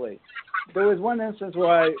quickly. There was one instance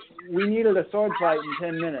where we needed a sword fight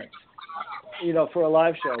in 10 minutes. For a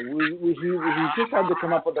live show. He just had to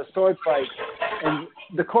come up with a sword fight and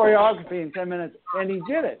the choreography in 10 minutes, and he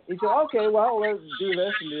did it. He said, okay, well, let's do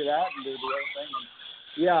this and do that and do the other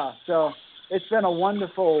thing. So it's been a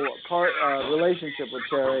wonderful relationship with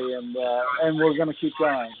Terry, and we're going to keep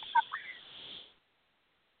going.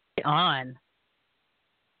 On.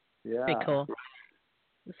 Yeah. Pretty cool.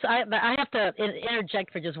 So I have to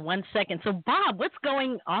interject for just 1 second. So, Bob, what's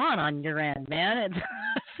going on your end, man? It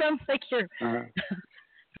sounds like you're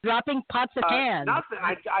dropping pots of pans. Nothing.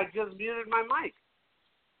 I just muted my mic.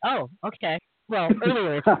 Oh, okay. Well,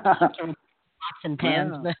 earlier it's pots and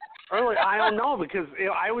pans. Yeah. Earlier, I don't know, because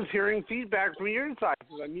I was hearing feedback from your side.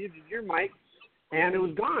 So I muted your mic, and it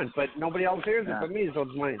was gone. But nobody else hears it but me, so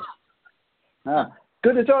it's mine.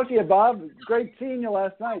 Good to talk to you, Bob. Great seeing you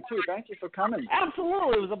last night, too. Thank you for coming.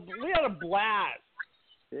 Absolutely. We had a blast.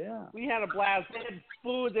 Yeah. We had a blast. They had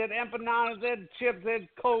food, they had empanadas, they had chips, they had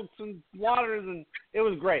Cokes and waters, and it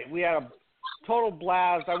was great. We had a total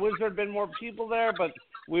blast. I wish there had been more people there, but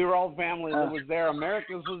we were all family that was there.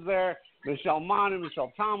 Americans was there. Michelle Manu,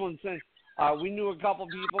 Michelle Tomlinson. We knew a couple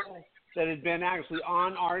people that had been actually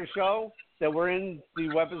on our show that were in the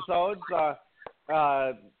webisodes.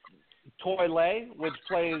 Toy Lay, which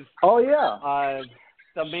plays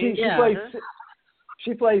the main character.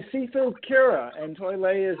 She plays Seafood Kira, and Toy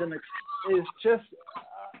Lay is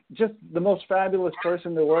just the most fabulous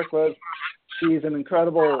person to work with. She's an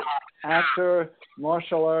incredible actor,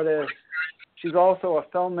 martial artist. She's also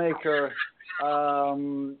a filmmaker.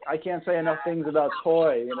 I can't say enough things about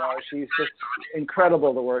Toy. She's just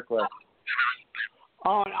incredible to work with.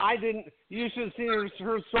 Oh, and I didn't. You should see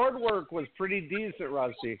her sword work was pretty decent,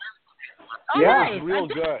 Rusty. Oh, yeah, nice. Real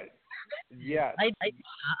good. Yes.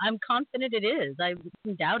 I'm confident it is. I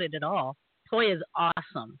wouldn't doubt it at all. Toy is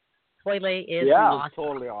awesome. Toy Lay is awesome.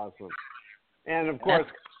 Totally awesome. And of course,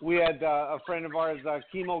 we had a friend of ours,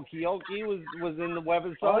 Kimo Kiyoki, was in the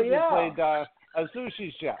webisode. Oh, yeah. He played a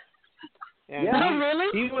sushi chef. And really?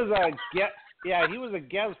 He was a guest. Yeah, he was a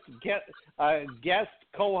guest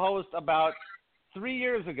co-host about 3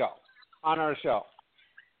 years ago on our show.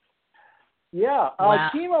 Yeah, Wow.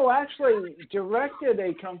 Kimo actually directed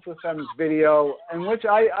a Kung Fu Femmes video in which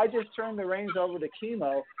I just turned the reins over to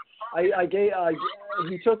Kimo.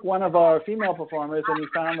 He took one of our female performers and he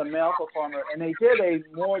found a male performer, and they did a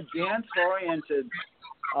more dance-oriented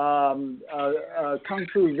Kung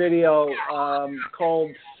Fu video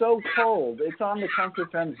called So Cold. It's on the Kung Fu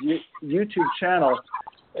Femmes YouTube channel.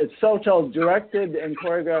 It's So Cold, directed and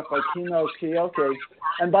choreographed by Kimo Kiyoki.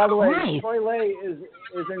 And by the way, Nice. Troy Lay is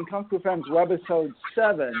in Kung Fu Femmes webisode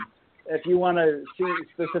 7 if you want to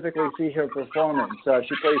specifically see her performance.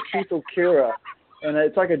 She plays Shifu Kira, and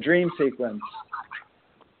it's like a dream sequence.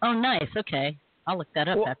 Oh, nice. Okay. I'll look that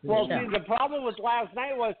up after the show. See, the problem with last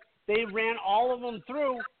night was they ran all of them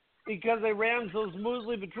through because they ran so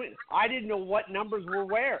smoothly between. I didn't know what numbers were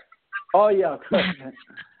where. Oh, yeah.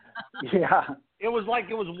 Yeah. It was like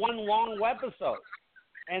it was one long webisode.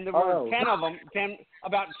 And there were 10 of them,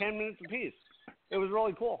 about 10 minutes apiece. It was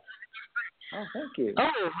really cool. Oh, thank you.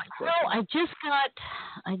 Oh, no, I just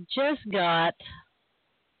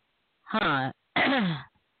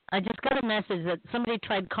got a message that somebody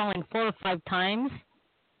tried calling 4 or 5 times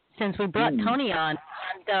since we brought Tony on.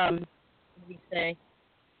 And, what did we say?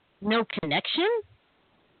 No connection?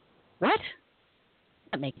 What?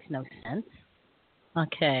 That makes no sense.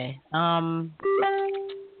 Okay. Let's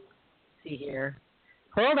see here.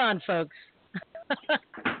 Hold on, folks.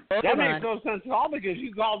 That makes no sense at all because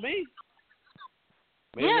you called me.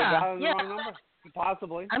 Maybe they got the wrong number.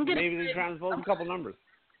 Possibly. Maybe they transposed a couple numbers.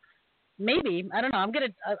 Maybe. I don't know.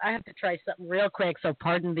 I have to try something real quick, so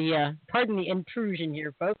pardon the intrusion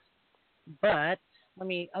here, folks. But I'm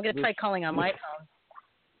gonna try calling on my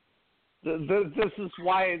phone. This is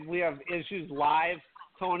why we have issues live,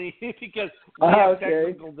 Tony, because we have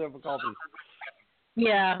technical difficulties.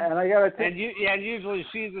 Yeah. And I gotta and usually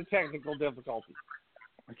she's a technical difficulty.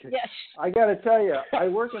 Okay. Yes. I gotta tell you, I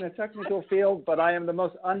work in a technical field, but I am the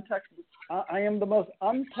most untechnical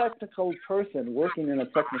person working in a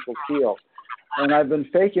technical field, and I've been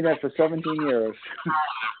faking it for 17 years.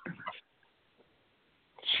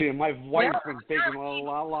 Gee, my wife's been faking a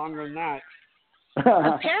lot longer than that.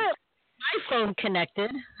 Apparently, my phone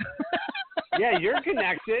connected. Yeah, you're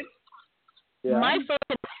connected. Yeah. My phone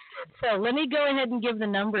connected. So let me go ahead and give the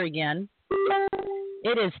number again.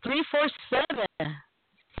 It is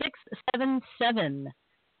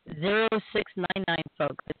 347-677-0699,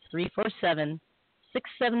 folks. It's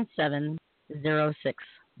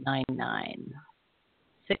 347-677-0699.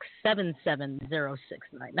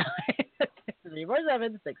 677-0699.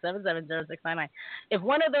 347-677-0699. If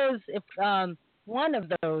one of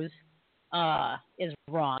those is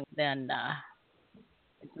wrong, then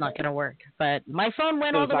it's not going to work. But my phone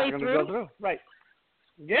went all the way through. Go through. Right.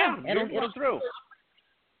 Yeah, it'll go through.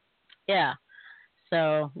 Yeah.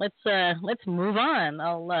 So let's move on.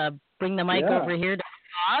 I'll bring the mic over here to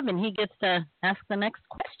Bob, and he gets to ask the next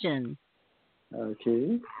question.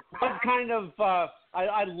 Okay. What kind of?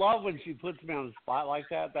 I love when she puts me on the spot like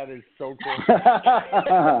that. That is so cool.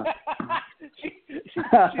 she's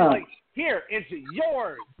like, here, it's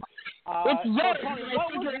yours. It's yours. Tony,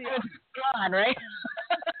 what was gone, right?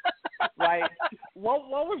 Right. What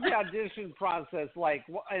was the audition process like,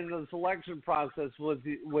 and the selection process with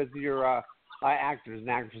your actors and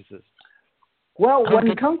actresses? Well,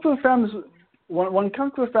 when Kung Fu Femmes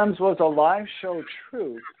was a live show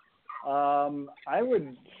troupe, I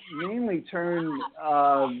would mainly turn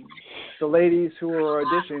the ladies who were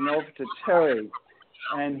auditioning over to Terry,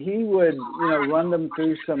 and he would, run them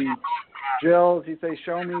through some drills. He'd say,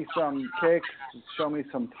 "Show me some kicks, show me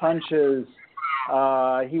some punches."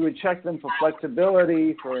 He would check them for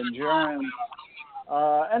flexibility, for endurance,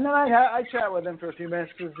 and then I chat with them for a few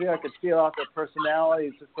minutes to see if I could feel out their personality.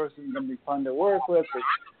 Is this person going to be fun to work with?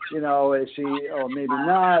 Is she, or maybe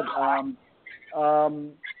not?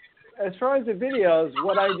 As far as the videos,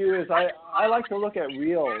 what I do is I like to look at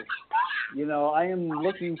reels. I am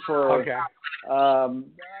looking for. Okay. I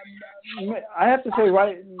have to say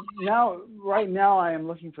right now I am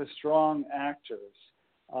looking for strong actors,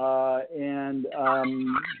 and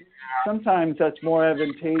sometimes that's more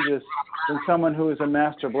advantageous than someone who is a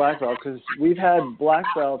master black belt, because we've had black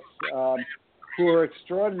belts who are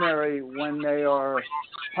extraordinary when they are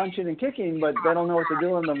punching and kicking, but they don't know what to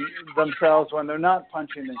do in themselves when they're not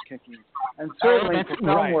punching and kicking. And certainly for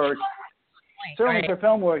film work, certainly for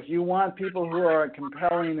film work, you want people who are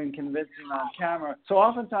compelling and convincing on camera. So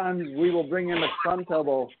oftentimes we will bring in a stunt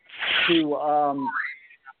double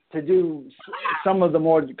to do some of the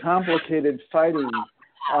more complicated fighting.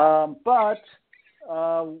 But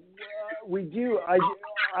we do.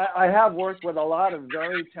 I have worked with a lot of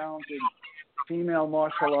very talented female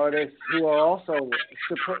martial artists who are also,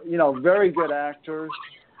 very good actors.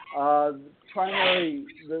 Primarily,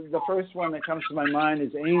 the first one that comes to my mind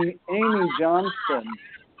is Amy Johnston.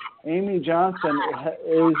 Amy Johnston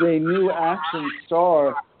is a new action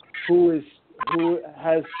star who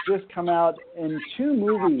has just come out in 2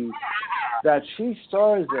 movies that she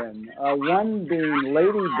stars in. One being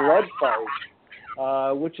Lady Blood Fight,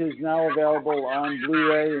 which is now available on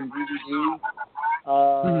Blu-ray and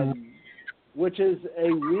DVD, which is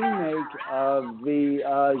a remake of the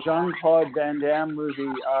Jean-Claude Van Damme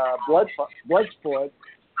movie Bloodsport.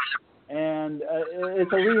 And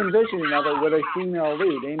it's a re-envisioning of it with a female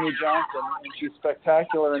lead, Amy Johnston, and she's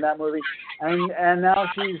spectacular in that movie. And now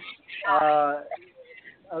she's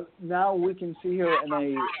now we can see her in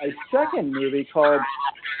a second movie called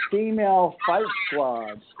Female Fight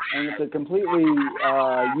Squad, and it's a completely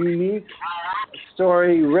unique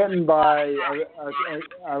story written by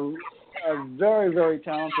a very, very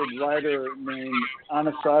talented writer named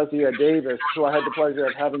Anastasia Davis, who I had the pleasure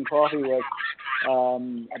of having coffee with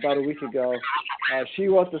about a week ago. She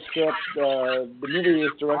wrote the script. The movie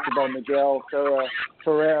was directed by Miguel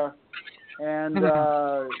Ferrer, and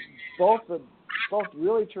both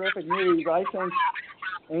really terrific movies. I think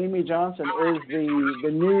Amy Johnston is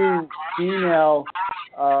the new female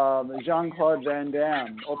Jean-Claude Van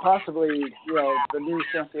Damme, or possibly the new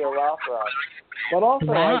Cynthia Rothrock. But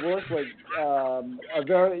also, I've worked with a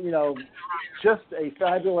very, just a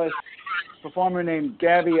fabulous performer named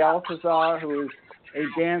Gabby Alcazar, who is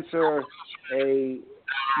a dancer, a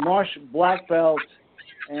black belt,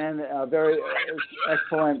 and a very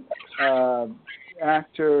excellent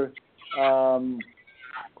actor.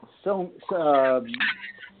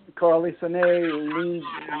 Carly Sine, Lin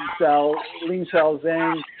Xiao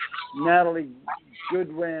Zhang, Natalie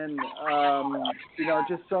Goodwin,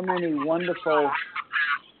 just so many wonderful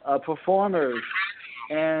performers.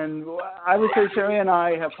 And I would say Sherry and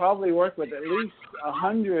I have probably worked with at least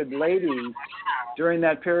 100 ladies during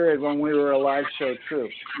that period when we were a live show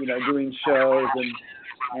troupe, doing shows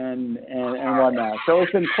and whatnot. So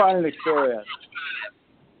it's been quite an experience.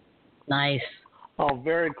 Nice. Oh,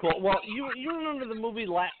 very cool. Well, you remember the movie,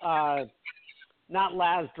 not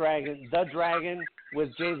Last Dragon, The Dragon with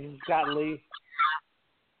Jason Scott Lee?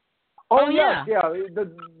 Oh, yes, yeah.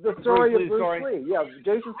 The story of Bruce Lee. Yeah,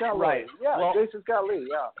 Jason Scott Lee. Right. Yeah, well, Jason Scott Lee,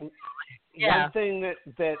 yeah. One thing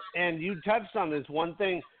that, and you touched on this, one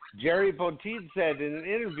thing Jerry Poteet said in an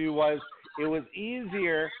interview was it was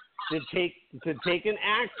easier to take an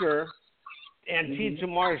actor and teach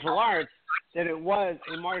him martial arts than it was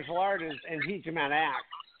a martial artist and teach him how to act.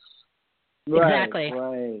 Right, exactly.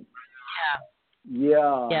 Right.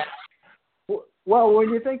 Yeah. Well, when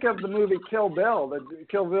you think of the movie Kill Bill,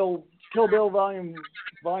 Kill Bill Volume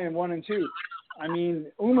 1 and 2, I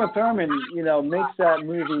mean, Uma Thurman, makes that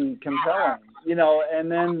movie compelling,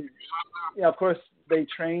 and then, of course, they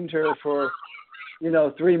trained her for,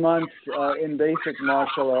 3 months in basic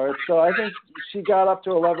martial arts. So I think she got up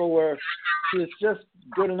to a level where she was just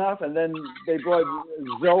good enough, and then they brought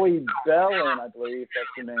Zoe Bell in, I believe that's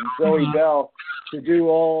her name, Zoe Bell, to do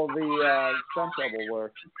all the stunt double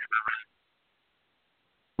work.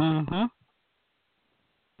 Mm-hmm.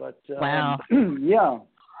 But wow. Yeah.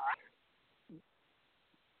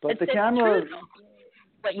 But the camera.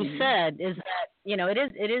 What you said is that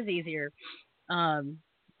it is easier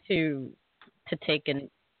to take an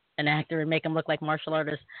actor and make them look like martial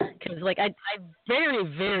artists, because I very,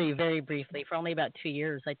 very, very briefly, for only about 2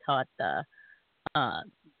 years, I taught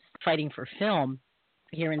fighting for film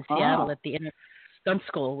here in Seattle at the Stunt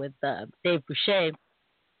School with Dave Boucher,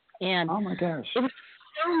 and oh my gosh, it was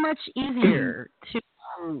so much easier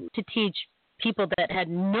to teach people that had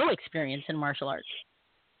no experience in martial arts,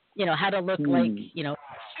 how to look like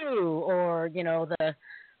Sue or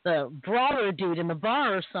the brawler dude in the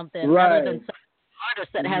bar or something, rather than some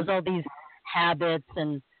artist that has all these habits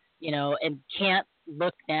and and can't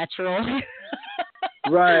look natural.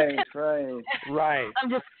 Right. I'm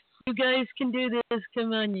just, you guys can do this.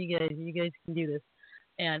 Come on, you guys can do this.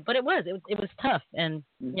 But it was tough, and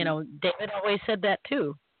David always said that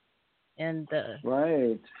too. And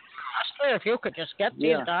right. Sure, if you could just get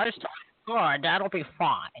these guys to score, that'll be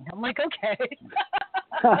fine. I'm like, okay.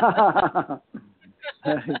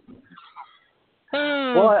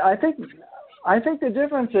 Well, I I think the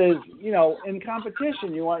difference is, in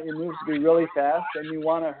competition, you want your moves to be really fast and you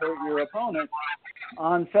want to hurt your opponent.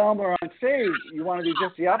 On film or on stage, you want to be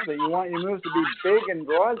just the opposite. You want your moves to be big and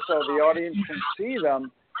broad so the audience can see them,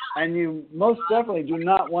 and you most definitely do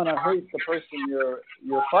not want to hurt the person you're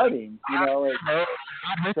fighting. Hurt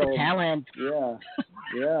the talent. Yeah.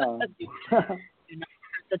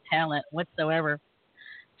 The talent whatsoever.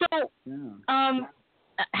 So, how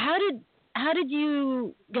did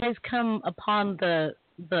you guys come upon the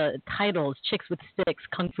titles Chicks with Sticks,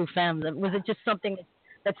 Kung Fu Femmes? Was it just something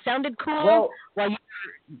that sounded cool while you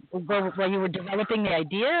were developing the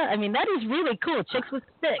idea? I mean, that is really cool. Chicks with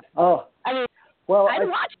Sticks. Oh, I mean, I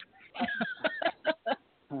watched.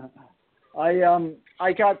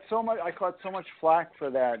 I caught so much flack for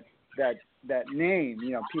that name.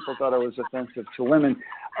 People thought it was offensive to women.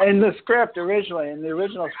 In the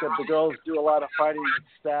original script, the girls do a lot of fighting with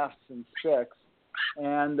staffs and sticks,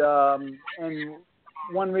 and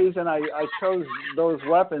one reason I chose those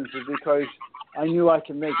weapons is because I knew I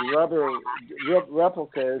could make rubber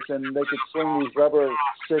replicas, and they could swing these rubber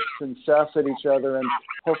sticks and staffs at each other, and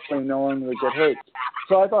hopefully no one would get hurt.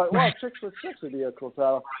 So I thought, well, Chicks with Sticks would be a cool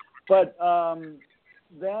title. But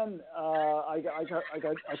then I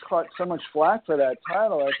caught so much flack for that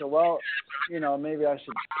title. I said, well, maybe I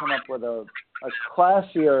should come up with a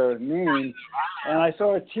classier name. And I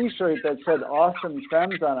saw a T-shirt that said "Awesome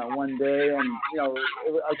Femmes" on it one day, and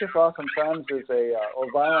I guess Awesome Femmes is or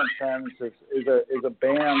Violent Femmes is a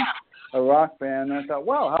band, a rock band. And I thought,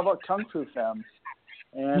 well, how about Kung Fu Femmes?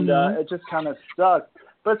 And it just kind of stuck.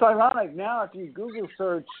 But it's ironic now, if you Google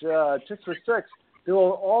search Chicks with Sticks, there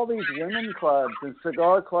are all these women clubs and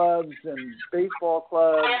cigar clubs and baseball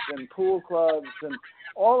clubs and pool clubs, and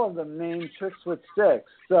all of them named Chicks with Sticks.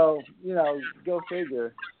 So, go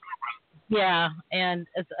figure. Yeah, and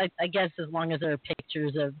I guess as long as there are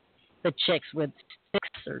pictures of the chicks with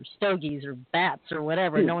sticks or stogies or bats or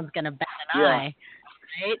whatever, no one's going to bat an eye,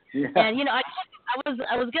 right? Yeah. And, I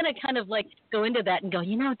was going to kind of like go into that and go,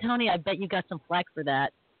 Tony, I bet you got some flack for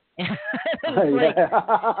that.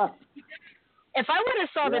 If I would have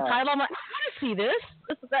saw the title, I'm like, I want to see this.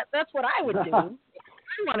 That's what I would do. I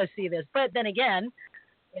want to see this. But then again,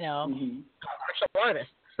 martial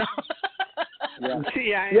artist. So. And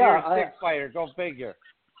you're a stick fighter. Go figure.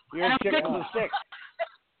 You're a chick with a stick.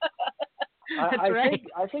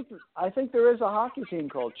 I think there is a hockey team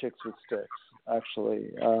called Chicks with Sticks,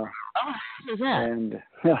 actually. Who's that? And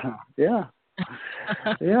yeah.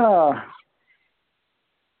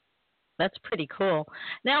 That's pretty cool.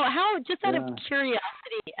 Now, just out of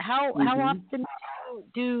curiosity, how often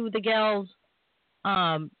do the gals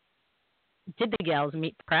did the gals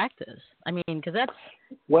meet to practice? I mean, because that's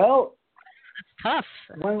tough.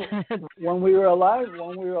 When we were a live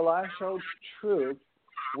show troupe,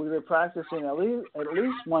 we were practicing at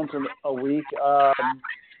least once a week.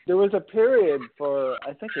 There was a period for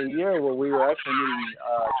I think a year where we were actually meeting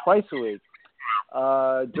twice a week.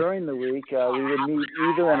 During the week, we would meet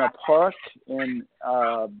either in a park in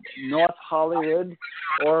North Hollywood,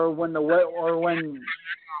 or when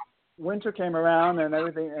winter came around and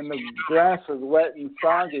everything, and the grass was wet and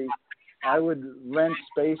soggy, I would rent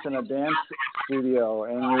space in a dance studio,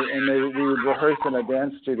 and we would rehearse in a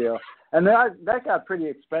dance studio, and that got pretty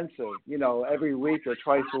expensive, every week or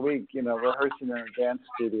twice a week, rehearsing in a dance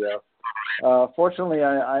studio. Fortunately,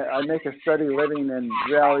 I make a steady living in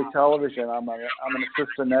reality television. I'm an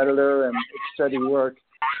assistant editor, and it's steady work.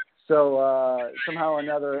 So somehow or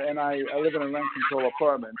another, and I live in a rent-control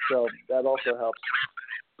apartment, so that also helps.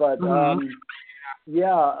 But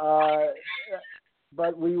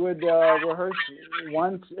but we would rehearse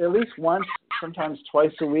at least once, sometimes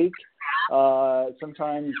twice a week.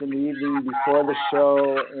 Sometimes in the evening before the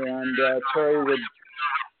show, and Terry would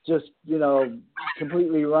just,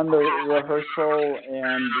 completely run the rehearsal,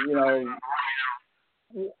 and,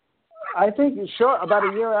 I think about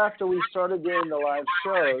a year after we started doing the live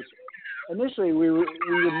shows, initially we would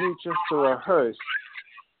meet just to rehearse,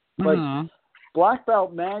 but Black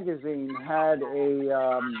Belt Magazine had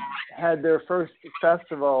their first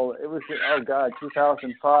festival. It was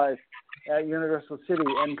 2005 at Universal City,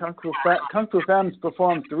 and Kung Fu Femmes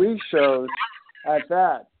performed 3 shows at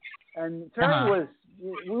that, and Terry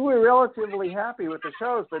we were relatively happy with the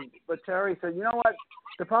shows, but Terry said, you know what?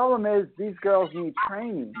 The problem is these girls need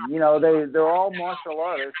training. They're all martial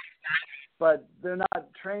artists, but they're not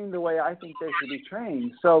trained the way I think they should be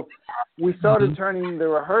trained. So we started turning the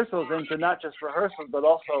rehearsals into not just rehearsals, but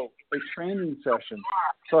also a training session.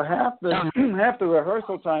 So half the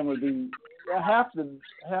rehearsal time would be half the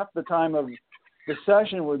time of the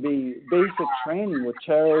session would be basic training with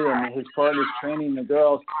Terry and his partners training the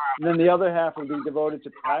girls, and then the other half would be devoted to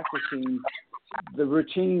practicing the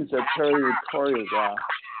routines that Terry would choreograph.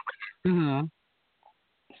 Mm-hmm.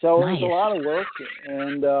 So Nice. it was a lot of work,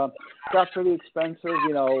 and got pretty expensive,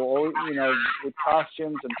 with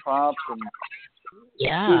costumes and props and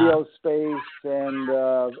studio space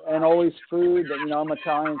and always food. I'm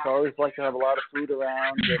Italian, so I always like to have a lot of food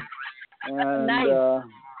around. And Nice.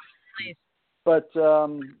 But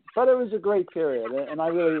it was a great period, and I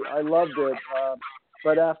loved it.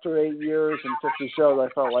 But after 8 years and 50 shows, I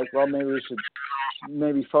felt like, well, maybe we should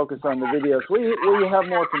focus on the videos where you have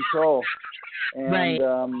more control. And right.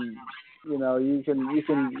 You can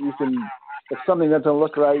if something doesn't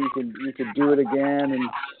look right, you could do it again and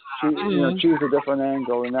choose a different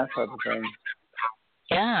angle and that type of thing.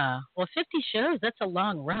 Yeah. Well, 50 shows, that's a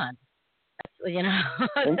long run.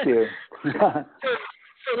 Thank you.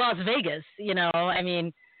 for Las Vegas, I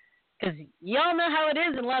mean, because y'all know how it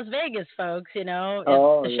is in Las Vegas, folks. If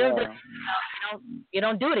the show doesn't you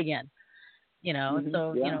don't do it again. Mm-hmm.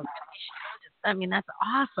 So 50 shows. I mean, that's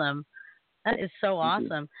awesome. That is so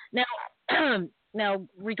awesome. Now,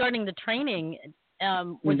 regarding the training,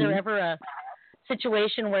 was there ever a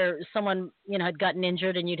situation where someone had gotten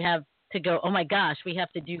injured and you'd have to go, oh my gosh, we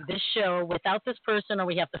have to do this show without this person, or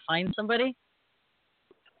we have to find somebody?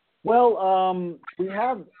 Well, we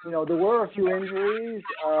have, there were a few injuries.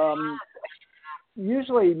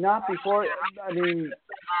 Usually not before. I mean,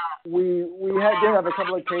 we did have a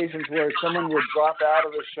couple of occasions where someone would drop out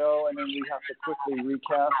of the show, and then we have to quickly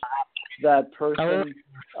recast that person.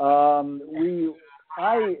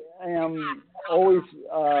 I am always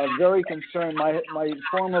very concerned. My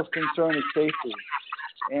foremost concern is safety,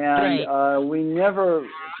 and we never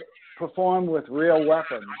perform with real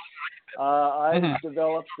weapons. I've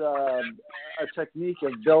developed a technique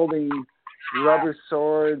of building rubber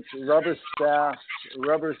swords, rubber staffs,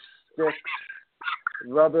 rubber sticks,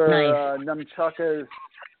 rubber nunchuckers.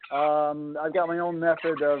 I've got my own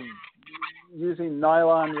method of using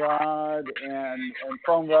nylon rod and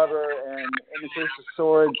foam rubber, and in the case of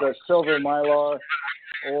swords, silver mylar.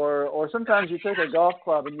 Or sometimes you take a golf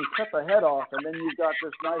club and you cut the head off, and then you've got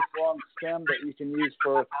this nice long stem that you can use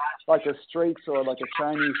for like a straight sword, like a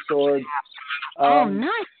Chinese sword. Nice.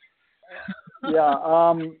 Yeah.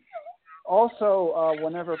 Also,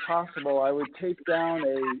 whenever possible, I would tape down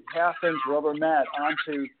a half-inch rubber mat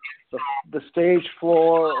onto the stage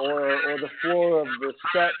floor or the floor of the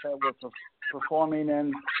set that we're performing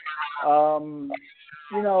in.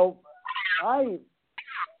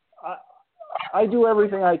 I do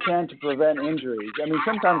everything I can to prevent injuries. I mean,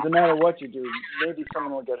 sometimes no matter what you do, maybe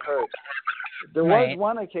someone will get hurt. There was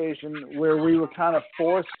one occasion where we were kind of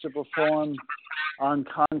forced to perform on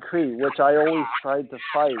concrete, which I always tried to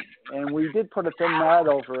fight. And we did put a thin mat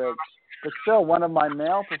over it. But still, one of my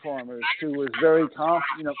male performers, who was very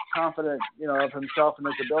confident, of himself and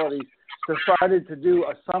his abilities, decided to do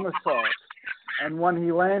a somersault. And when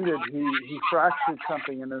he landed, he fractured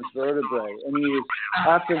something in his vertebrae. And he was,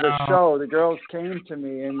 after the show, the girls came to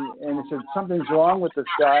me and said, something's wrong with this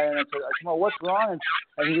guy. And I said, well, what's wrong?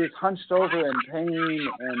 And he was hunched over in pain.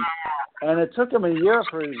 And it took him a year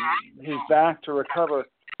for his back to recover,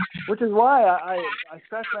 which is why I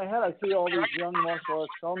scratch my head. I see all these young martial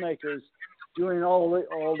arts filmmakers doing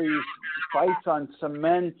all these fights on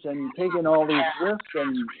cement and taking all these risks,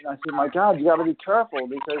 and I say, my God, you got to be careful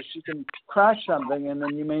because you can crash something and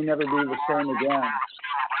then you may never be the same again.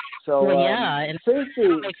 So and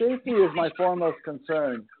safety is my foremost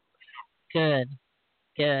concern. Good.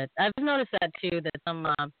 I've noticed that too. That some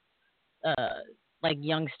like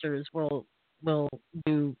youngsters will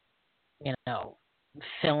do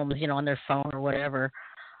films on their phone or whatever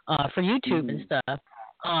for YouTube and stuff.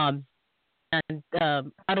 And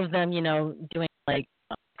out of them, doing like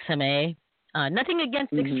XMA, nothing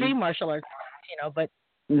against extreme martial arts, but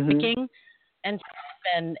kicking and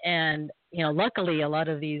luckily a lot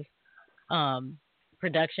of these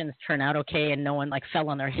productions turn out okay and no one like fell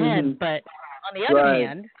on their head. But on the other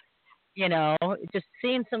hand, just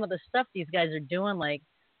seeing some of the stuff these guys are doing, like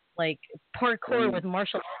parkour with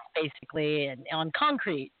martial arts basically, and on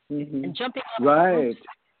concrete and jumping off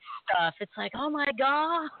stuff. It's like, oh my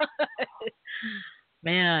God,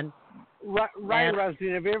 man. Right,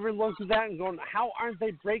 Rusty. Have you ever looked at that and gone, how aren't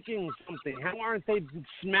they breaking something? How aren't they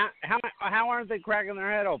how aren't they cracking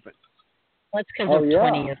their head open? Well, it's because they're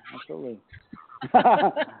 20. Absolutely.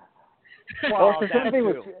 Well, the same thing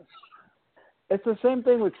with it's the same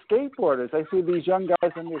thing with skateboarders. I see these young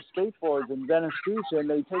guys on their skateboards in Venice Beach, and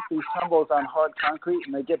they take these tumbles on hard concrete,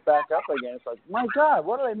 and they get back up again. It's like, my God,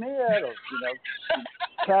 what are they made out of?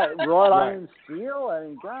 Wrought iron steel? I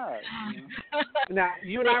mean, God. Now,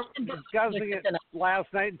 you and I were discussing it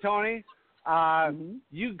last night, Tony.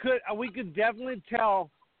 We could definitely tell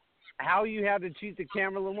how you had to cheat the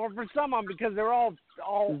camera a little more for some of them, because they're all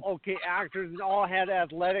okay actors and all had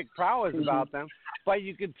athletic prowess about them. But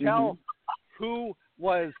you could tell who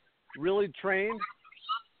was really trained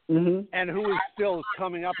and who was still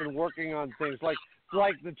coming up and working on things. Like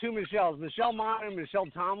the two Michelles, Michelle Mott and Michelle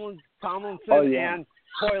Tomlinson and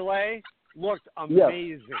Toyle looked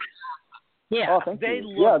amazing. Yeah, they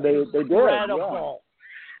looked they incredible.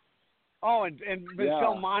 Yeah. Oh, and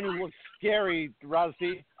Michelle Manu looked scary,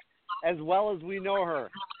 Rusty, as well as we know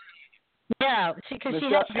her. Yeah,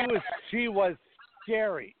 she was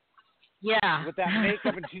scary. Yeah, with that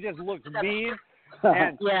makeup, and she just looked mean.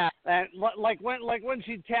 And and like when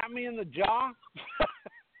she tapped me in the jaw.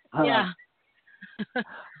 Yeah.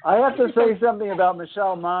 I have to say something about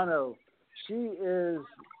Michelle Manu. She is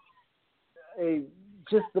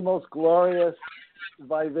just the most glorious,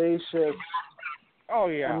 vivacious,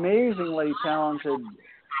 amazingly talented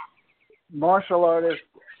martial artist,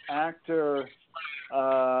 actor,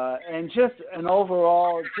 and just an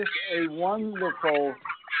overall, just a wonderful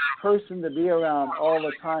person to be around all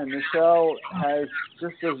the time. Michelle has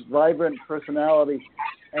just this vibrant personality,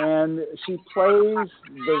 and she plays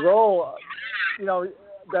the role,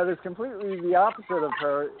 that is completely the opposite of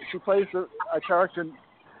her. She plays a character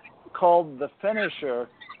called the Finisher,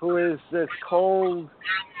 who is this cold,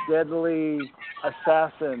 deadly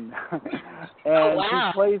assassin, and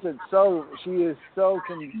she plays it she is so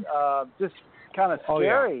just kind of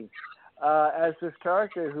scary. As this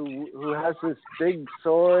character who has this big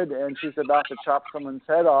sword, and she's about to chop someone's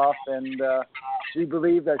head off, and we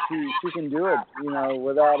believe that she can do it,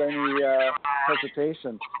 without any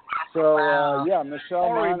hesitation. So Michelle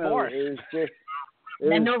Manu is just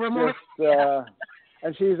no remorse.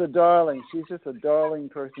 And she's a darling. She's just a darling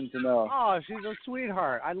person to know. Oh, she's a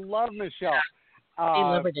sweetheart. I love Michelle. We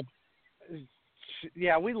love her to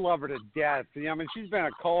we love her to death. I mean, she's been a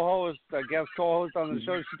guest co-host on the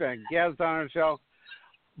show. She's been a guest on our show.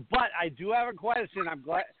 But I do have a question. I'm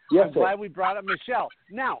glad we brought up Michelle.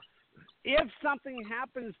 Now, if something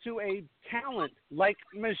happens to a talent like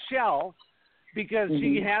Michelle, because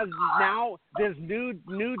she has now this new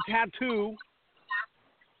tattoo,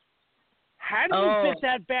 how do you fit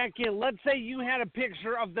that back in? Let's say you had a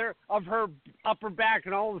picture of her upper back,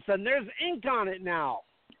 and all of a sudden there's ink on it now.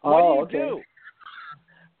 What do you do?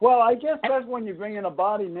 Well, I guess that's when you bring in a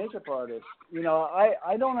body makeup artist.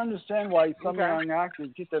 I don't understand why some young actors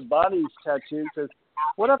get their bodies tattooed, because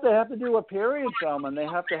what if they have to do a period film and they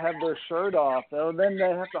have to have their shirt off? Well, then they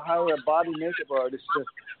have to hire a body makeup artist to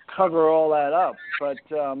cover all that up. But,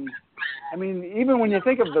 I mean, even when you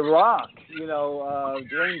think of The Rock,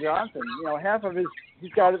 Dwayne Johnson, half of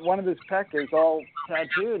he's got one of his pecs is all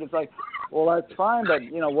tattooed. It's like, well, that's fine, but,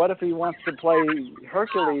 what if he wants to play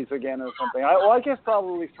Hercules again or something? I guess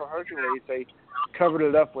probably for Hercules they covered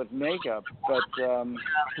it up with makeup, but,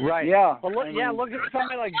 yeah. But look at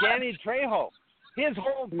somebody like Danny Trejo. His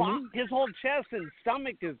whole chest and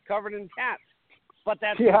stomach is covered in tats, but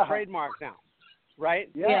that's a trademark now, right?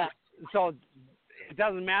 Yeah. So it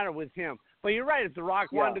doesn't matter with him. But you're right. If The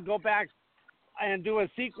Rock wanted to go back and do a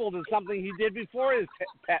sequel to something he did before his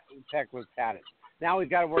pec was tatted, now he's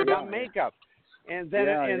got to worry about makeup. And then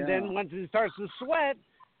then once he starts to sweat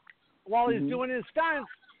while he's doing his stunts,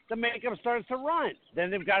 the makeup starts to run.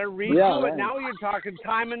 Then they've got to redo it. Now you're talking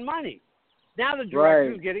time and money. Now the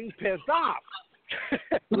director's getting pissed off.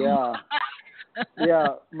 Yeah.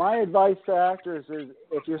 My advice to actors is,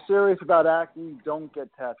 if you're serious about acting, don't get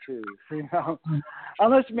tattoos.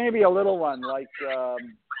 Unless maybe a little one, like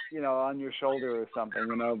on your shoulder or something.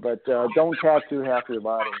 But don't tattoo half your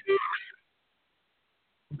body.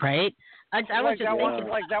 Right. I was just thinking,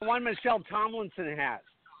 like that one Michelle Tomlinson has.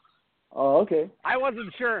 Oh, okay. I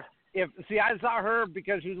wasn't sure I saw her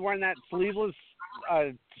because she was wearing that sleeveless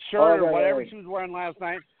shirt or whatever she was wearing last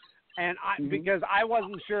night, and because I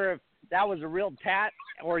wasn't sure if that was a real tat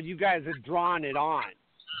or you guys had drawn it on.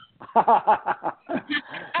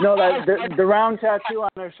 No, the round tattoo on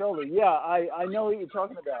her shoulder. Yeah, I know what you're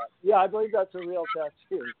talking about. Yeah, I believe that's a real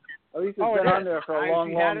tattoo. At least it's been on there for a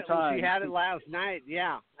long time. She had it last night.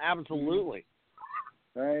 Yeah, absolutely.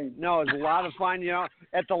 Right. No, it was a lot of fun,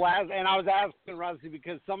 at the last, and I was asking Rusty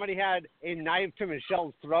because somebody had a knife to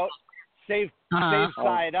Michelle's throat, safe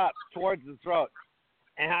side up towards the throat.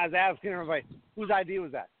 And I was asking her, like, whose idea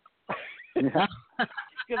was that?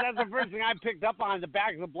 because that's the first thing I picked up on, the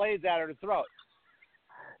back of the blades at her throat.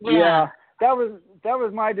 Yeah, that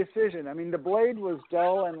was my decision. I mean, the blade was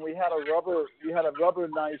dull, and we had a rubber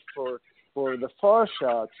knife for the far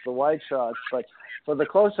shots, the wide shots, but for the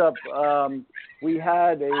close up, we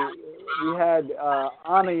had Anna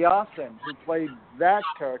Yasin, who played that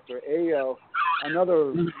character, Ayo,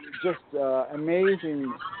 another just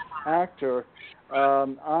amazing actor.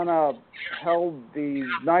 Anna held the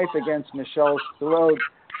knife against Michelle's throat,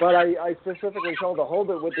 but I specifically told her, hold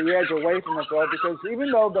it with the edge away from the throat, because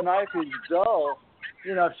even though the knife is dull,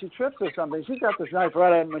 you know, if she trips or something, she's got this knife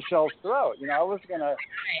right at Michelle's throat. You know, I was going to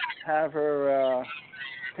have her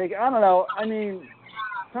take, I don't know, I mean,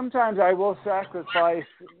 sometimes I will sacrifice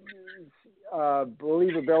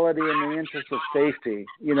believability in the interest of safety,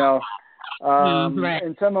 you know. Right.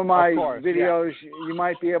 In some of my videos, you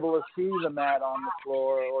might be able to see the mat on the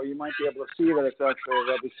floor, or you might be able to see that it's actually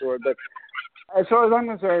a rubber sword. But as far as I'm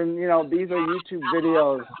concerned, you know, these are YouTube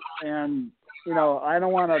videos, and, you know, I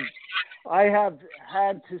don't want to. I have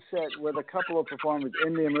had to sit with a couple of performers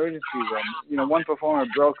in the emergency room. You know, one performer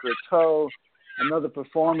broke her toe, another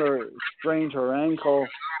performer sprained her ankle,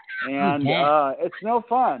 and it's no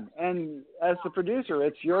fun. And as the producer,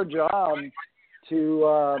 it's your job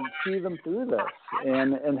to see them through this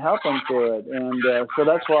and help them through it. And so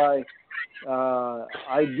that's why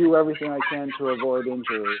I do everything I can to avoid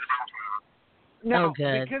injuries. Now,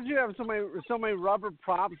 because you have so many rubber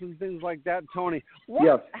props and things like that, Tony,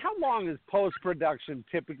 how long is post-production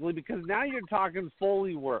typically? Because now you're talking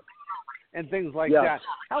Foley work and things like that.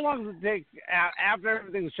 How long does it take after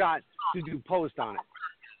everything's shot to do post on it?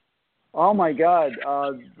 Oh, my God.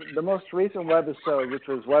 The most recent webisode, which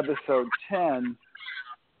was webisode 10,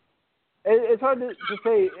 it's hard to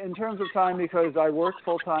say in terms of time, because I work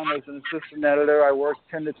full-time as an assistant editor. I work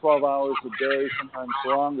 10 to 12 hours a day, sometimes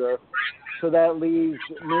longer. So that leaves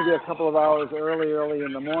maybe a couple of hours early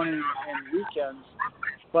in the morning and weekends.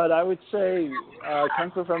 But I would say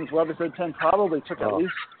Kung Fu Femmes webisode 10 probably took at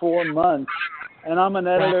least 4 months. And I'm an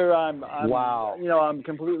editor. I'm you know, I'm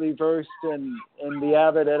completely versed in the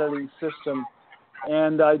Avid editing system,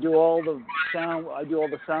 and I do all the sound. I do all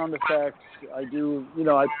the sound effects. I do, you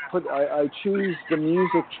know, I choose the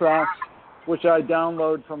music tracks, which I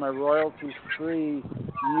download from a royalty-free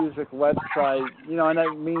music website. You know, and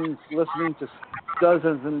that means listening to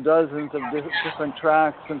dozens and dozens of different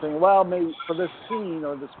tracks and thinking, well, maybe for this scene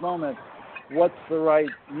or this moment, what's the right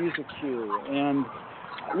music cue? And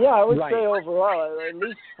yeah, I would say overall at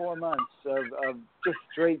least 4 months of just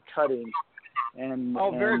straight cutting. And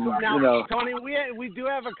very cool. Now, you know, Tony, we do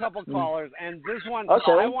have a couple callers, and this one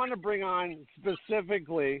I want to bring on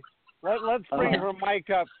specifically. Let's bring her mic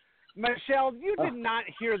up. Michelle, you did not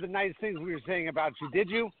hear the nice things we were saying about you, did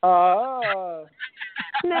you? No,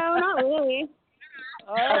 not really.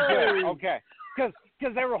 Okay. Because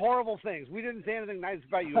they were horrible things. We didn't say anything nice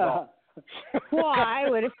about you at all. Well, I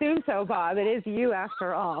would assume so, Bob. It is you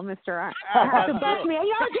after all, Mr. The best me.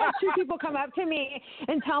 You know, just 2 people come up to me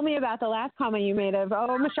and tell me about the last comment you made of,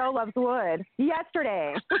 oh, Michelle loves wood,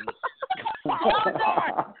 yesterday. And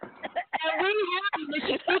we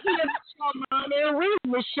have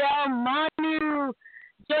Michelle Manu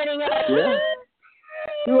joining us. Yeah.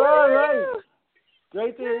 You are right.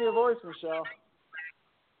 Great to hear your voice, Michelle.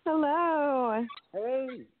 Hello.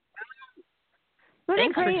 Hey. What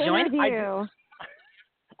Thanks a great for joining. interview.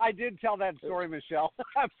 I did tell that story, Michelle.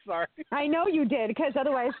 I'm sorry. I know you did, because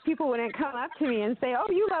otherwise people wouldn't come up to me and say, oh,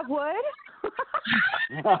 you love wood?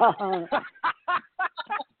 God.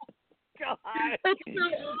 That's so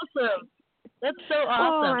awesome. That's so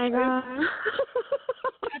awesome. Oh, my God.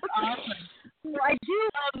 That's awesome. So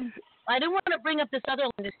I do want to bring up this other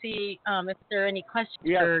one to see if there are any questions.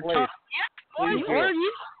 Yes, please. Or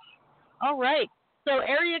you. All right. So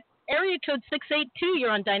area code 682,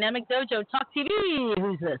 you're on Dynamic Dojo Talk TV.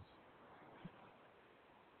 Who's this?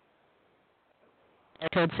 Area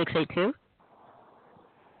code 682.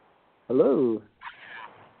 Hello.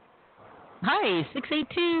 Hi,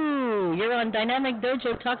 682. You're on Dynamic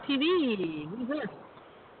Dojo Talk TV. Who's this?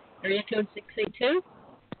 Area code 682.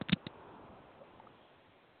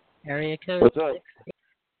 Area code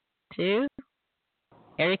 682.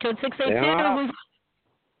 Area code 682.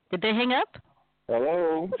 Did they hang up?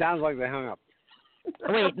 Hello. Sounds like they hung up.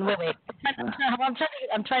 Wait.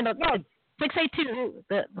 I'm trying to. No, 682.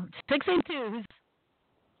 682.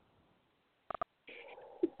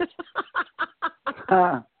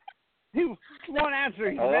 He won't answer.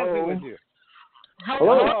 He's messing with you.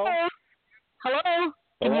 Hello. Hello.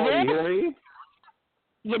 Can you hear me?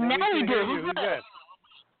 Yeah, now you do. Who's this?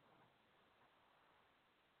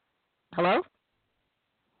 Hello.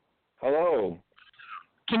 Hello.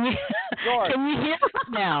 Can you George. can you hear us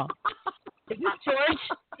now? Is this George?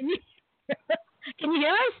 Can you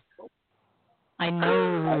hear us? I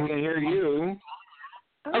know. I can hear you.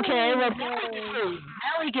 Okay, well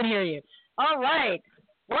now we can hear you. All right.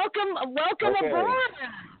 Welcome Okay. aboard.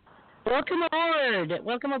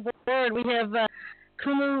 Welcome aboard. We have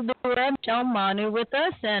Kumu Dura, Michelle Manu with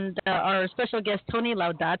us, and our special guest Tony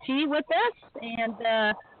Laudati with us. And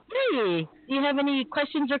hey, do you have any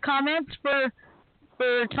questions or comments for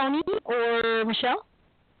Tony or Michelle?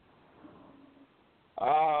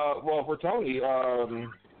 Well, for Tony,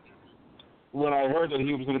 when I heard that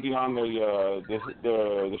he was going to be on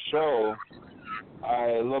the show,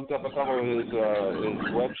 I looked up a couple of his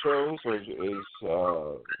web shows or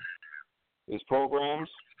his programs.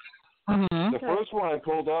 Mm-hmm. The first one I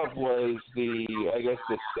pulled up was the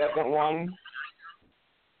second one.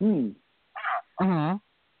 Mm-hmm.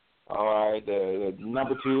 All right, the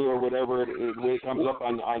number 2 or whatever it comes up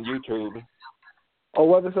on YouTube.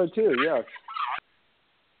 Oh, episode 2, yes.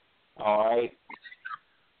 All right.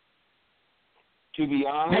 To be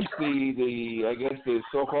honest, the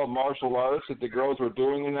so-called martial arts that the girls were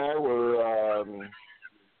doing in there were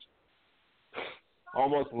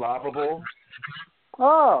almost laughable.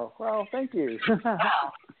 Oh, well, thank you.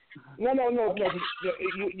 No.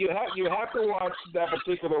 You have to watch that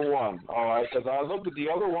particular one, all right? Because I looked at the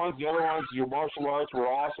other ones. The other ones, your martial arts were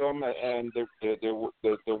awesome, and the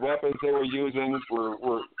weapons they were using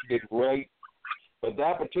did great. But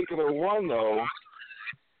that particular one, though,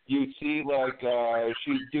 you'd see like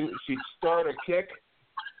she'd start a kick,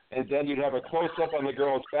 and then you'd have a close up on the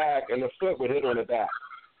girl's back, and the foot would hit her in the back.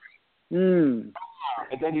 And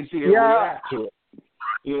then you'd see her react to it.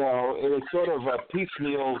 You know, it was sort of a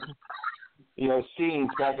piecemeal, scenes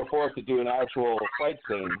back and forth to do an actual fight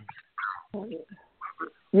scene.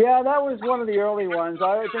 Yeah, that was one of the early ones.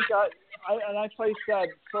 I think I placed that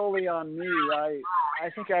solely on me. I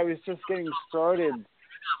think I was just getting started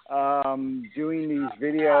doing these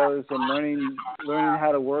videos and learning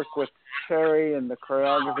how to work with Terry and the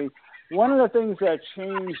choreography. One of the things that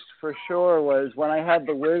changed for sure was when I had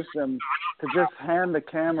the wisdom to just hand the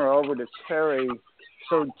camera over to Terry.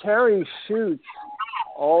 So Terry shoots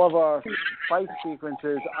all of our fight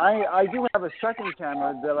sequences. I do have a second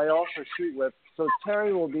camera that I also shoot with. So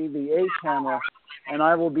Terry will be the A camera and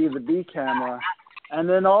I will be the B camera. And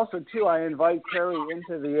then also, too, I invite Terry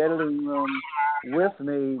into the editing room with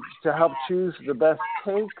me to help choose the best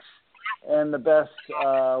takes and the best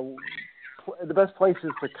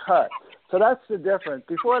places to cut. So that's the difference.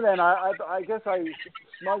 Before then, I guess I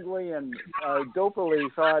smugly and dopily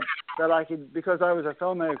thought that I could, because I was a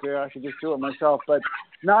filmmaker, I could just do it myself. But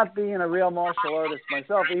not being a real martial artist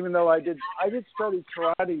myself, even though I did study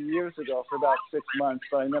karate years ago for about 6 months,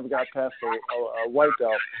 but I never got past a white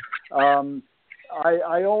belt.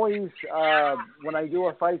 I always, when I do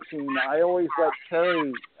a fight scene, I always let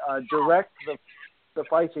Terry direct the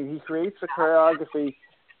fight scene. He creates the choreography,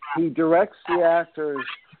 he directs the actors,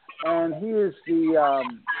 and he is the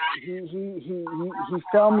he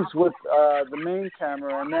films with the main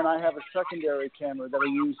camera, and then I have a secondary camera that I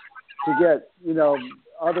use to get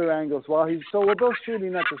other angles while so we're both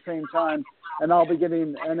shooting at the same time, and I'll be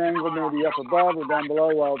getting an angle maybe up above or down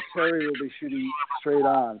below while Terry will be shooting straight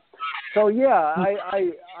on. So yeah,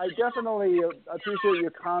 I definitely appreciate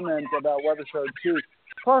your comment about webisode 2.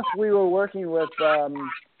 Plus, we were working with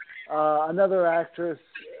another actor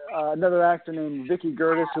named Vicky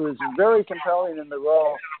Gertis, who is very compelling in the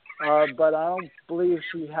role, but I don't believe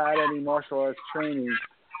she had any martial arts training.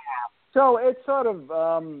 So it's sort of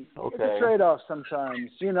it's a trade-off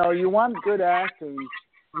sometimes. You want good acting,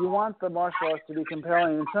 you want the martial arts to be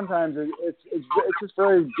compelling, and sometimes it's just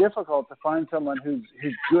very difficult to find someone who's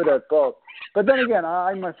good at both. But then again,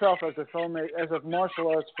 I myself, as a martial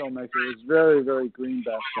arts filmmaker, was very, very green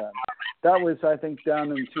back then. That was, I think,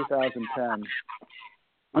 down in 2010.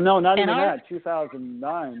 Oh, no, not even that.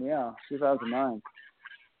 2009. Yeah, 2009.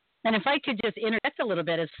 And if I could just interject a little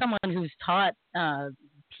bit, as someone who's taught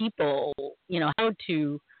people, how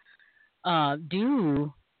to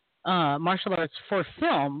do martial arts for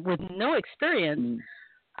film with no experience,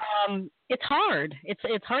 it's hard.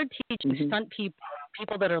 It's hard teaching stunt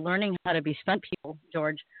people that are learning how to be stunt people,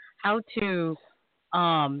 George, how to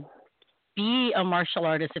be a martial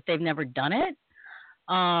artist if they've never done it.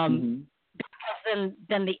 Because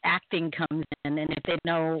then the acting comes in, and if they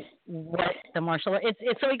know what the martial art,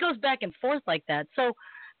 so it goes back and forth like that. So,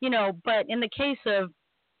 but in the case of,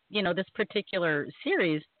 this particular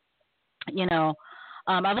series,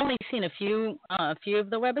 I've only seen a few of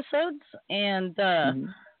the webisodes, and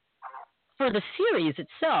for the series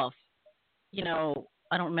itself,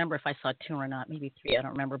 I don't remember if I saw 2 or not, maybe 3, I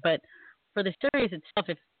don't remember. But for the series itself,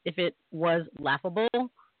 if it was laughable,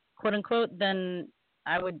 quote unquote, then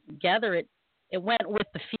I would gather it went with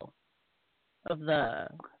the feel of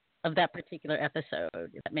that particular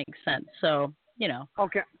episode, if that makes sense. So,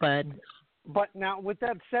 Okay. But now, with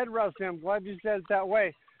that said, Rusty, I'm glad you said it that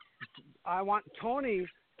way. I want Tony,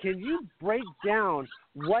 can you break down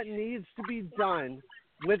what needs to be done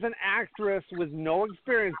with an actress with no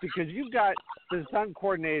experience? Because you've got the stunt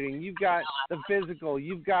coordinating, you've got the physical,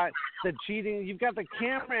 you've got the cheating, you've got the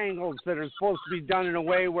camera angles that are supposed to be done in a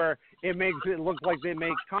way where it makes it look like they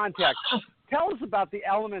make contact. Tell us about the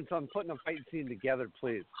elements on putting a fight scene together,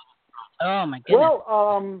 please. Oh, my goodness.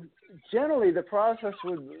 Well, generally the process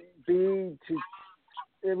would be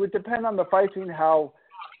it would depend on the fight scene, how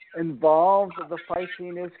involved the fight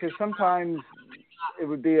scene is, because sometimes it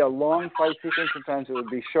would be a long fight sequence, sometimes it would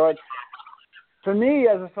be short. For me,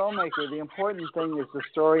 as a filmmaker, the important thing is the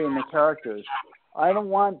story and the characters. I don't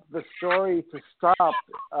want the story to stop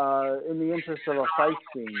in the interest of a fight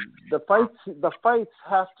scene. The fights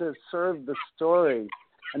have to serve the story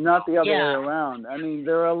and not the other way around. I mean,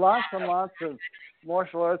 there are lots and lots of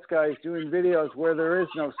martial arts guys doing videos where there is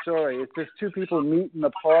no story. It's just 2 people meet in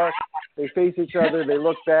the park, they face each other, they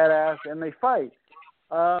look badass, and they fight.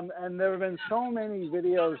 And there have been so many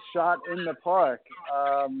videos shot in the park.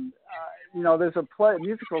 There's a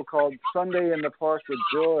musical called Sunday in the Park with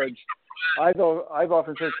George. I've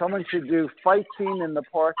often said someone should do fight scene in the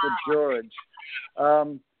park with George.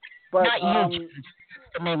 But not you.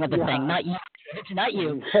 The name of the thing, not you. It's not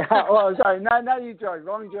you. Oh, sorry, not you, George.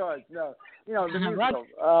 Wrong George. No, the musical.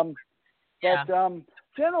 But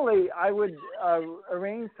generally, I would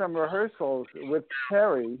arrange some rehearsals with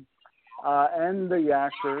Terry and the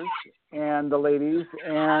actors and the ladies,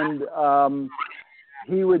 and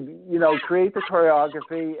he would, create the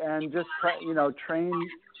choreography and just,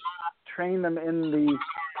 train them in the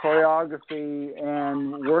choreography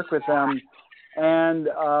and work with them, and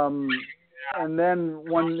then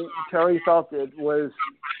when Terry felt it was,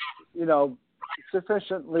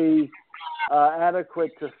 sufficiently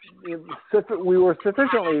adequate we were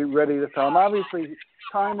sufficiently ready to film. Obviously,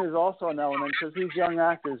 time is also an element because these young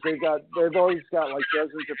actors, they've always got like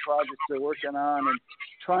dozens of projects they're working on, and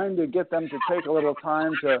trying to get them to take a little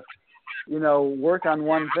time to, work on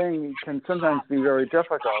one thing can sometimes be very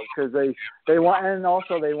difficult because they want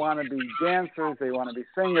to be dancers, they want to be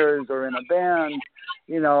singers or in a band,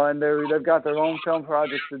 and they've got their own film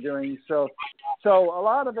projects they're doing. So a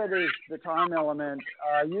lot of it is the time element.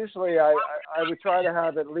 Usually I would try to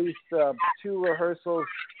have at least 2 rehearsals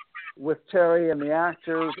with Terry and the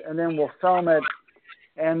actors, and then we'll film it.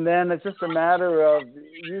 And then it's just a matter of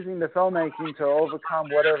using the filmmaking to overcome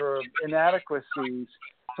whatever inadequacies.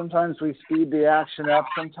 Sometimes we speed the action up.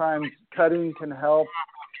 Sometimes cutting can help.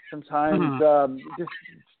 Sometimes just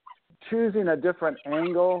choosing a different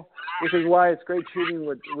angle, which is why it's great shooting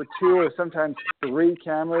with 2 or sometimes 3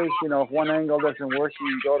 cameras. If one angle doesn't work, you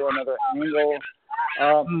can go to another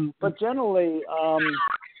angle. But generally,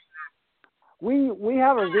 we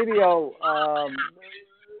have a video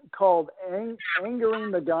called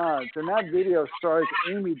Angering the Gods, and that video stars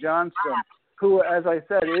Amy Johnston, who, as I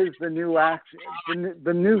said, is the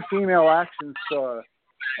new female action star,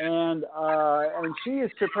 and she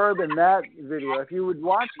is superb in that video. If you would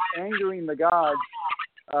watch Angering the Gods,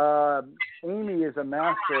 Amy is a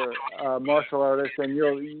master martial artist, and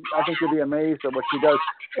I think you'll be amazed at what she does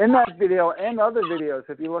in that video and other videos.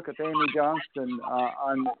 If you look at Amy Johnston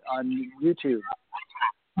on YouTube.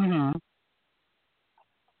 Mm-hmm.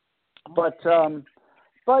 But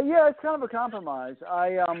yeah, it's kind of a compromise.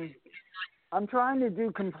 I'm trying to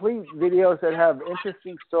do complete videos that have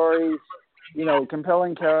interesting stories,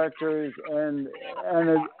 compelling characters, and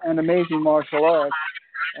amazing martial arts.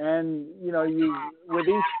 And with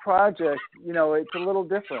each project, it's a little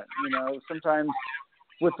different. Sometimes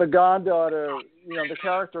with the goddaughter, the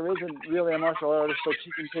character isn't really a martial artist, but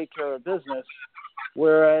she can take care of business.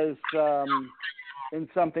 Whereas in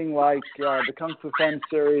something like the Kung Fu Femmes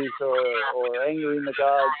series or Angering the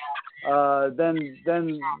Gods, then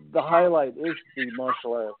the highlight is the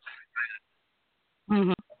martial arts.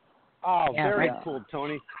 Mm-hmm. Oh, Yeah, very cool,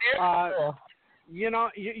 Tony. You're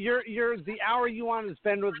the hour you wanted to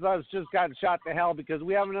spend with us just got shot to hell because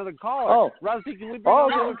we have another caller. Oh. Rusty, can we bring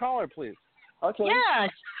on another caller, please? Okay. Yeah,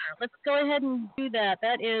 sure. Let's go ahead and do that.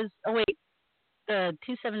 That is, the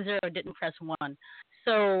 270 didn't press 1.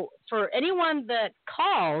 So for anyone that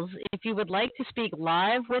calls, if you would like to speak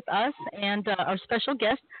live with us and our special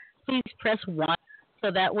guest, please press 1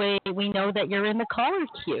 so that way we know that you're in the caller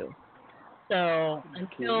queue. So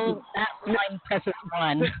until that line presses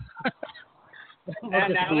 1.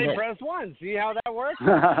 And now they press 1. See how that works?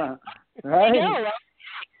 Right.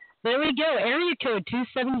 There we go. Area code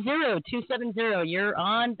 270-270. You're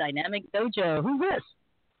on Dynamic Dojo. Who's this?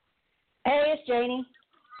 Hey, it's Janie.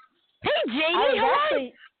 Hey, Janie. How are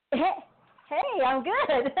you? Hey, I'm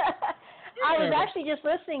good. I was actually just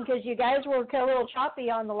listening because you guys were a little choppy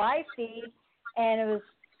on the live feed, and it was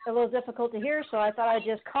a little difficult to hear, so I thought I'd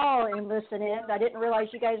just call and listen in. I didn't realize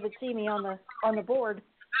you guys would see me on the board.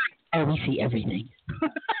 Oh, we see everything.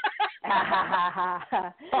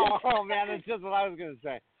 Oh, man, that's just what I was going to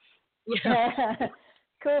say. Yeah.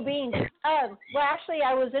 Cool beans. Well, actually,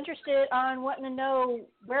 I was interested on wanting to know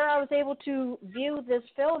where I was able to view this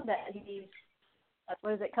film that he's,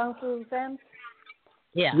 what is it, Kung Fu Femmes?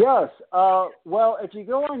 Yeah. Yes. Well, if you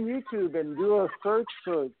go on YouTube and do a search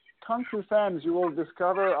for Kung Fu Femmes, you will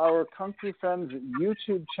discover our Kung Fu Femmes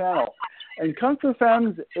YouTube channel. And Kung Fu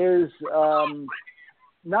Femmes is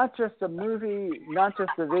not just a movie, not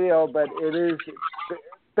just a video, but it is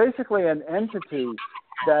basically an entity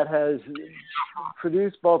that has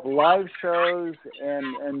produced both live shows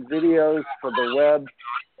and videos for the web.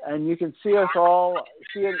 And you can see us all.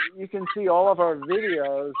 You can see all of our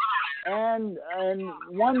videos and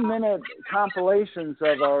 1-minute compilations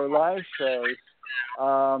of our live shows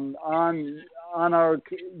on our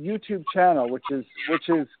YouTube channel, which is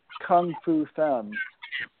Kung Fu Femmes.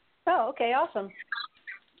 Oh, okay, awesome.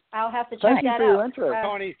 I'll have to check Thank that you for your out. interest.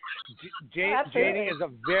 Tony, Janie is a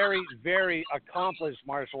very, very accomplished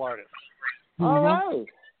martial artist. All right.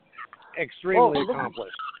 Extremely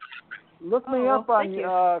accomplished. Look me up on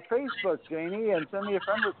Facebook, Janie, and send me a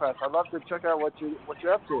friend request. I'd love to check out what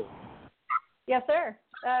you're up to. Yes, sir.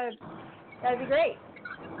 That'd be great.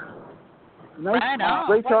 Nice,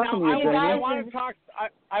 great talking to you, Janie.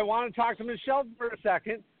 I want to talk to Michelle for a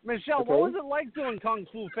second. Michelle, Okay. what was it like doing Kung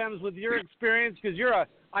Fu Femmes with your experience? Because you're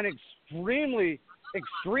an extremely,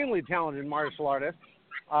 extremely talented martial artist.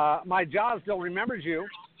 My jaw still remembers you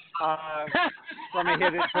from a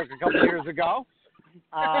hit it took a couple of years ago.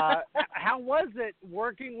 How was it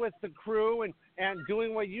working with the crew and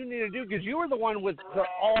doing what you need to do? Because you were the one with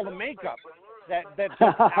all the makeup that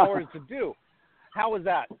took hours to do. How was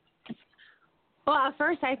that? Well, at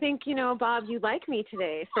first I think, Bob, you like me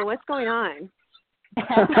today. So what's going on?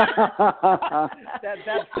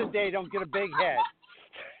 That's the day. Don't get a big head.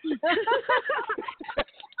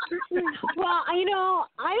 Well, I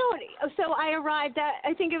don't. So I arrived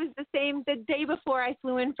I think it was the day before I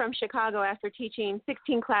flew in from Chicago after teaching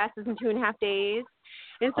 16 classes in 2.5 days.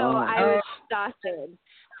 And so I was exhausted.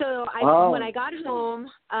 So when I got home,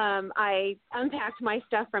 I unpacked my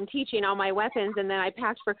stuff from teaching, all my weapons, and then I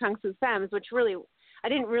packed for Kung Fu Femmes, which really, I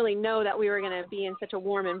didn't really know that we were going to be in such a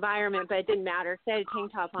warm environment, but it didn't matter because I had a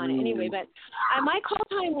tank top on anyway. But my call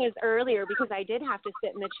time was earlier because I did have to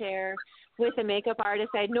sit in the chair with a makeup artist.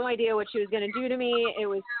 I had no idea what she was going to do to me. It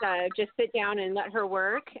was just sit down and let her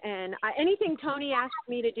work. And anything Tony asked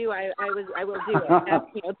me to do, I will do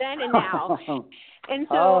it. Then and now. And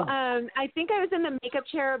so I think I was in the makeup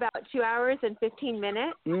chair about 2 hours and 15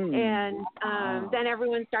 minutes. And then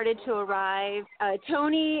everyone started to arrive.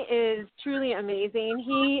 Tony is truly amazing.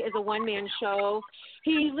 He is a one-man show.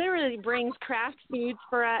 He literally brings craft foods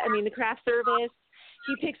for us, the craft service.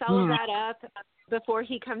 He picks all of that up before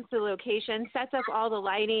he comes to the location, sets up all the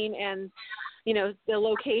lighting and, the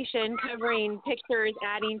location, covering pictures,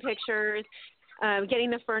 adding pictures, getting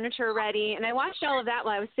the furniture ready. And I watched all of that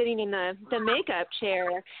while I was sitting in the makeup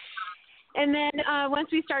chair. And then once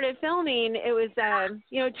we started filming, it was,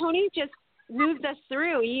 Tony just moved us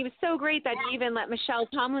through. He was so great that he even let Michelle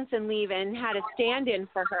Tomlinson leave and had a stand-in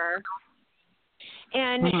for her.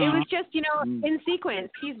 And it was just, in sequence.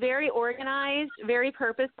 He's very organized, very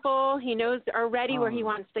purposeful. He knows already where he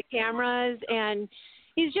wants the cameras, and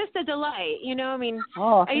he's just a delight. He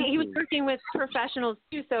was working with professionals,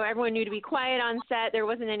 too, so everyone knew to be quiet on set. There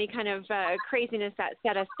wasn't any kind of craziness that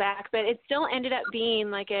set us back, but it still ended up being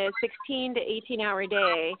like a 16 to 18-hour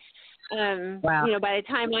day. Wow. By the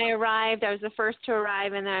time I arrived, I was the first to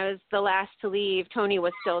arrive, and I was the last to leave. Tony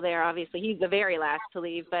was still there, obviously. He's the very last to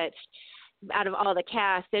leave, but out of all the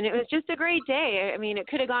cast. And it was just a great day. It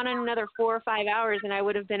could have gone on another 4 or 5 hours, and I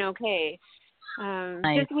would have been okay.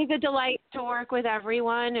 Nice. Just was a delight to work with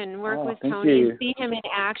everyone and work with Tony and see him in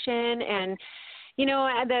action. And,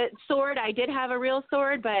 the sword, I did have a real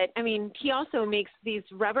sword, but, he also makes these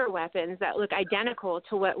rubber weapons that look identical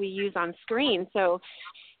to what we use on screen. So,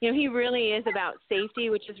 he really is about safety,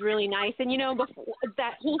 which is really nice. And, before,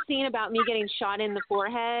 that whole scene about me getting shot in the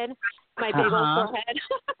forehead, my big old forehead,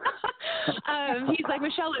 he's like,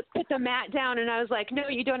 Michelle, let's put the mat down. And I was like, no,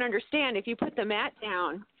 you don't understand. If you put the mat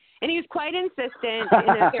down. And he was quite insistent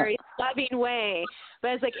in a very loving way.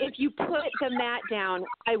 But it's like, if you put the mat down,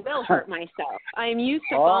 I will hurt myself. I'm used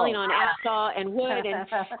to falling on asphalt and wood. And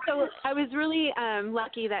so I was really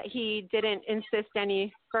lucky that he didn't insist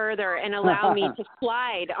any further and allow me to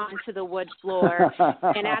slide onto the wood floor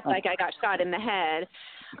and act like I got shot in the head.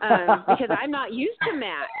 Because I'm not used to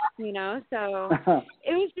mats, you know. So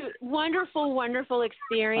it was a wonderful, wonderful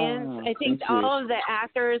experience. I think all of the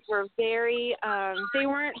actors were very, they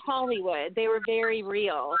weren't Hollywood. They were very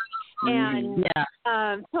real. And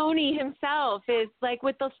Tony himself is like,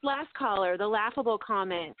 with this last caller, the laughable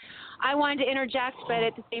comment, I wanted to interject, but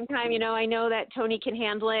at the same time, you know, I know that Tony can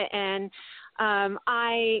handle it. And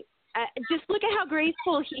just look at how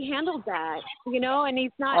graceful he handled that, you know, and he's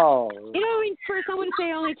not, you know, for someone to say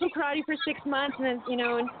I only took karate for 6 months, and then, you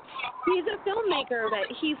know, and he's a filmmaker, but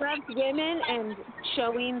he loves women and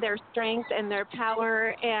showing their strength and their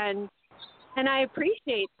power, and I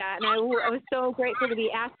appreciate that, and I was so grateful to be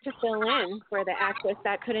asked to fill in for the actress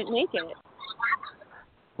that couldn't make it.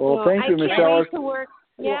 Well, thank you, Michelle.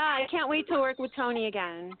 I can't wait to work with Tony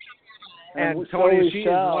again. And Tony, she is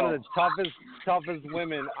one of the toughest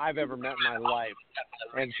women I've ever met in my life.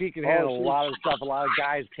 And she can handle a lot of stuff a lot of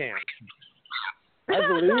guys can't. I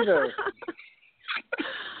believe it.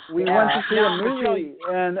 We went to see a movie,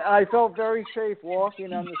 and I felt very safe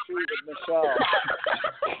walking on the street with Michelle.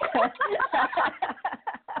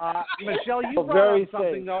 Michelle, you brought up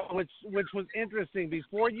something, though, which was interesting.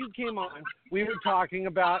 Before you came on, we were talking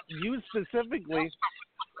about you specifically,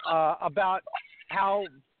 about how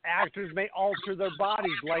actors may alter their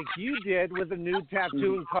bodies like you did with a new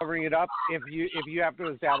tattoo and covering it up if you have to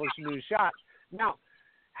establish a new shot. Now,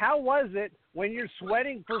 how was it when you're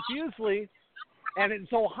sweating profusely and it's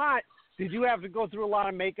so hot? Did you have to go through a lot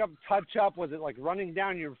of makeup, touch up? Was it like running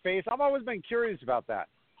down your face? I've always been curious about that.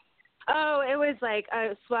 Oh, it was like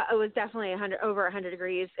it was definitely over 100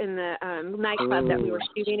 degrees in the nightclub that we were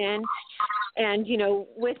shooting in, and you know,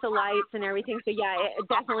 with the lights and everything. So yeah,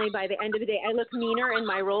 definitely by the end of the day, I looked meaner in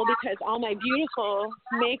my role because all my beautiful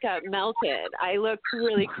makeup melted. I looked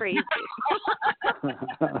really crazy.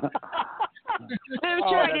 I'm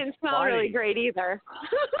sure I didn't smell really great either.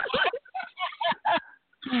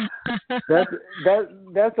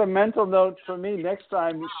 That's a mental note for me. Next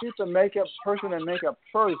time, shoot the makeup person in makeup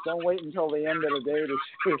first. Don't wait until the end of the day to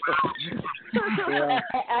shoot. Yeah.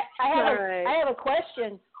 I have a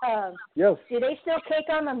question. Yes. Do they still take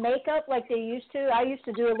on the makeup like they used to? I used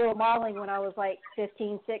to do a little modeling when I was like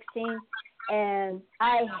 15, 16, and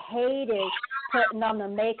I hated putting on the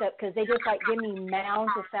makeup because they just like give me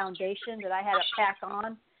mounds of foundation that I had to pack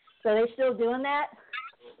on. So are they still doing that?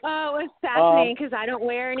 Oh, it was fascinating because I don't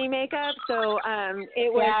wear any makeup, so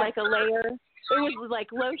it was like a layer. It was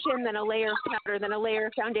like lotion, then a layer of powder, then a layer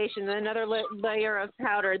of foundation, then another layer of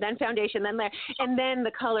powder, then foundation, then layer, and then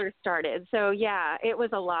the color started. So yeah, it was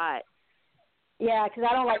a lot. Yeah, because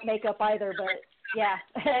I don't like makeup either, but yeah,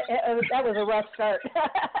 that was a rough start.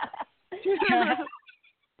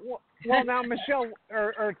 Well, now Michelle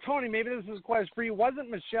or Tony, maybe this is a question for you. Wasn't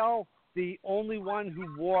Michelle the only one who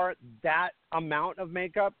wore that amount of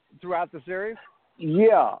makeup throughout the series?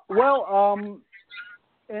 Yeah. Well,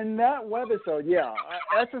 in that webisode,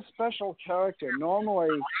 that's a special character.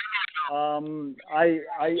 Normally,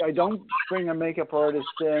 I don't bring a makeup artist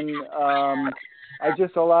in. I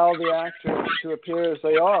just allow the actors to appear as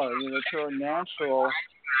they are, you know, to a natural.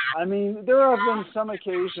 I mean, there have been some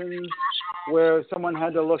occasions where someone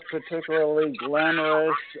had to look particularly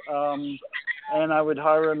glamorous, and I would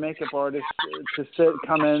hire a makeup artist to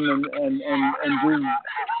come in and do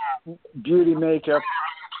beauty makeup.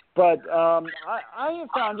 But I have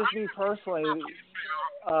found, just me personally,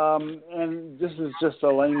 and this is just a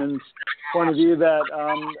layman's point of view, that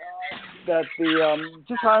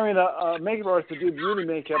just hiring a makeup artist to do beauty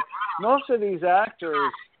makeup, most of these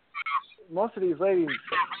actors, most of these ladies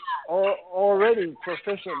are already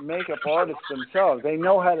proficient makeup artists themselves. They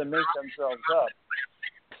know how to make themselves up.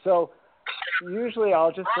 So usually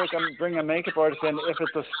I'll just bring a makeup artist in if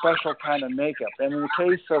it's a special kind of makeup. And in the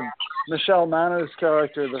case of Michelle Manor's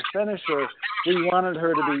character, the finisher, we wanted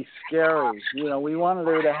her to be scary. You know, we wanted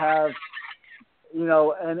her to have, you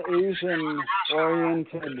know, an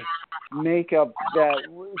Asian-oriented makeup that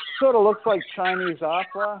sort of looks like Chinese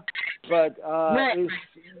opera, but is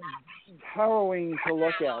harrowing to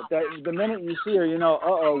look at. That the minute you see her, you know,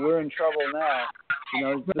 we're in trouble now. You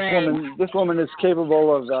know, this woman is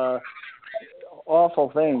capable of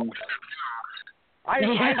awful things. I say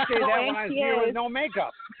that when I see her with no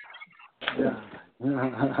makeup. Yeah.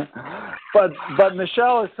 But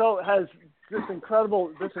Michelle has this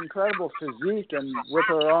incredible physique, and with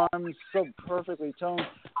her arms so perfectly toned.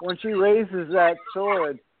 When she raises that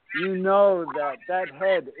sword, you know that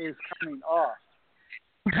head is coming off.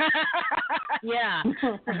 Yeah.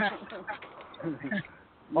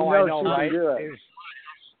 Oh, I know, right? Do it.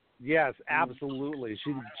 Yes, absolutely.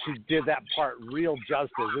 She did that part real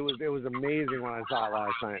justice. It was amazing when I saw it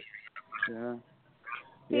last night. Yeah.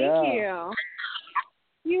 Thank you.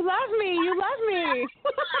 You love me. You love me.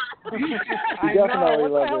 I know.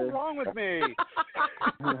 What the hell's wrong with me?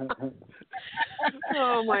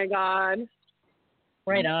 Oh my God.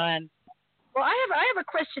 Right on. Well, I have a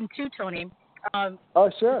question too, Tony. Oh,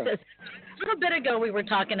 sure. A little bit ago, we were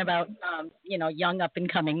talking about young up and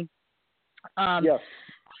coming. Yes.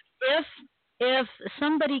 If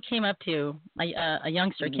somebody came up to you, a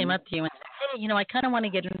youngster came up to you and said, hey, I kind of want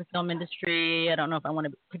to get into the film industry. I don't know if I want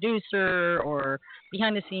to be a producer or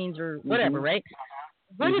behind the scenes or whatever, right?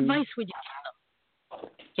 What advice would you give them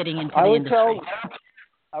getting into the industry?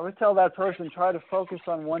 I would tell that person, try to focus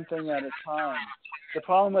on one thing at a time. The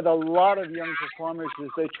problem with a lot of young performers is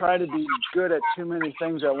they try to be good at too many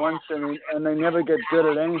things at once, and they never get good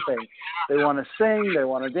at anything. They want to sing, they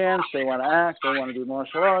want to dance, they want to act, they want to do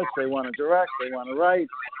martial arts, they want to direct, they want to write,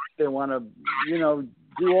 they want to,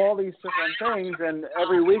 do all these different things, and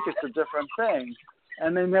every week it's a different thing.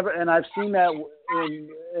 And they never. And I've seen that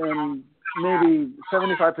in maybe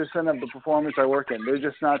 75% of the performers I work in. They're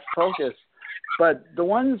just not focused. But the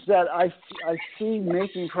ones that I see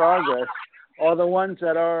making progress are the ones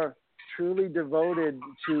that are truly devoted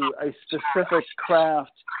to a specific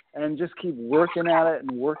craft and just keep working at it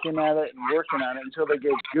and working at it and working at it until they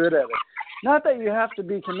get good at it. Not that you have to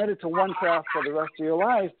be committed to one craft for the rest of your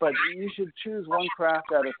life, but you should choose one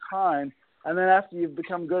craft at a time. And then after you've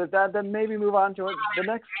become good at that, then maybe move on to the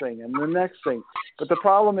next thing and the next thing. But the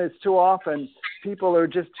problem is too often people are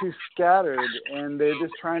just too scattered and they're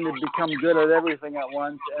just trying to become good at everything at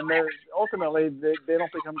once. And ultimately they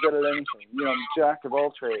don't become good at anything, jack of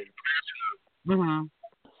all trades. Mm-hmm.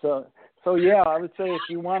 So yeah, I would say if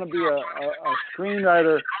you want to be a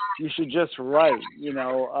screenwriter, you should just write,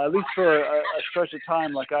 at least for a stretch of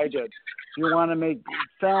time like I did. If you want to make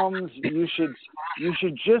films, you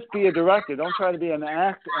should just be a director. Don't try to be an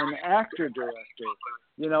actor director.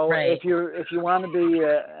 Right. If you want to be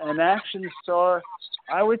an action star,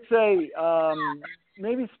 I would say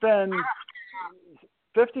maybe spend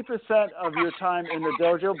 50% of your time in the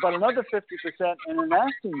dojo, but another 50% in an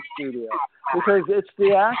acting studio, because it's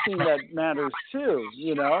the acting that matters too.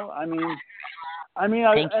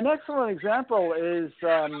 An excellent example is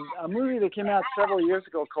a movie that came out several years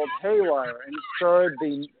ago called Haywire, and it starred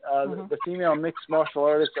the female mixed martial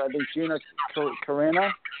artist, I think Gina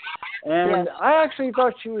Carano. And yes. I actually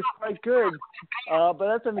thought she was quite good, but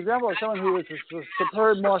that's an example of someone who was a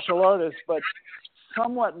superb martial artist, but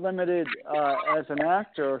somewhat limited as an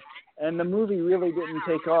actor, and the movie really didn't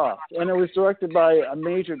take off. And it was directed by a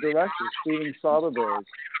major director, Steven Soderbergh.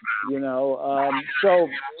 So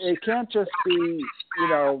it can't just be,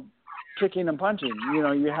 kicking and punching.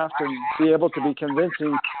 You have to be able to be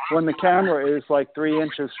convincing when the camera is like 3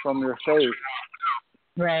 inches from your face.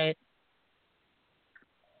 Right.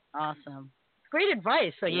 Awesome. Great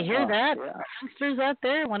advice. So you hear that? Yeah. Youngsters out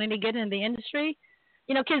there wanting to get into the industry?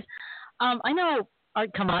 Because I know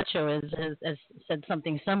Art Camacho has said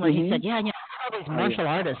something similar. Mm-hmm. He said, all these martial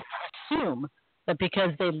artists assume that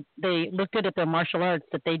because they look good at their martial arts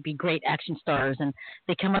that they'd be great action stars, and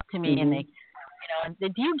they come up to me and they,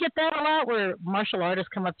 do you get that a lot where martial artists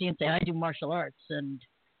come up to you and say, I do martial arts and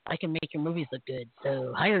I can make your movies look good,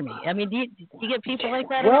 so hire me? I mean, do you get people like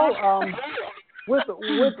that? Well,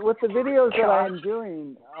 with the videos that I am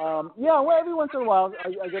doing, every once in a while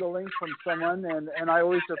I get a link from someone, and I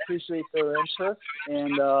always appreciate their interest,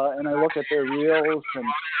 and I look at their reels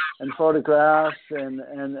and photographs, and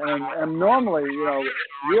normally,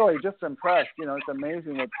 really just impressed. It's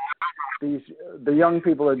amazing what the young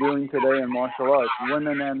people are doing today in martial arts,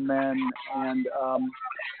 women and men, and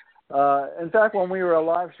in fact, when we were a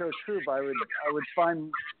live show troupe, I would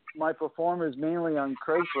find my performers mainly on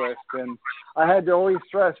Craigslist, and I had to always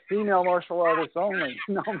stress female martial artists only,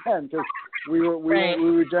 no men, because we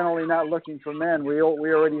were generally not looking for men. We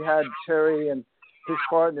already had Terry and his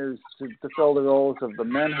partners to fill the roles of the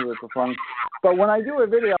men who were performing. But when I do a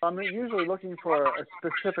video, I'm usually looking for a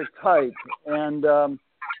specific type, and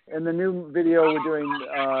in the new video we're doing,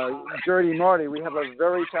 Dirty Marty, we have a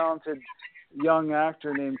very talented young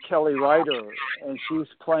actor named Kelly Ryder, and she's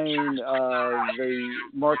playing the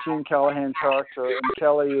Martine Callahan character, and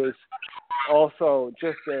Kelly is also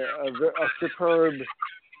just a superb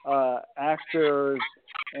actor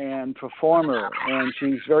and performer, and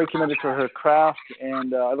she's very committed to her craft,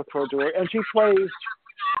 and I look forward to her. And she plays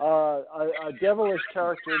a devilish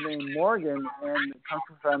character named Morgan, and Kung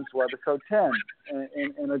Fu Femmes to episode 10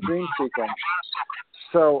 in a dream sequence.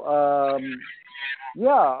 So,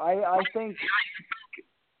 I think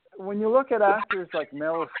when you look at actors like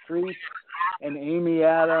Meryl Streep and Amy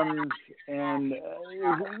Adams, and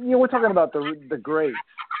we're talking about the greats.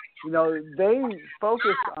 They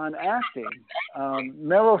focus on acting.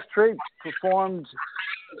 Meryl Streep performed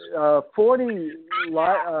 40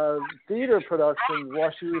 theater productions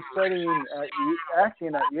while she was studying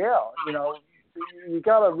acting at Yale. You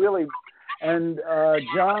got to really. And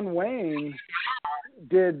John Wayne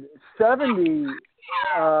did 70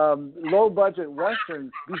 low-budget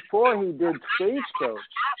westerns before he did Stagecoach.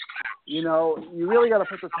 You really got to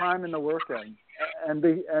put the time and the work in, and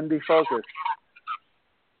be focused.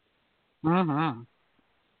 Mm-hmm.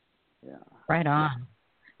 Yeah. Right on.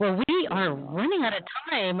 Well, we are running out of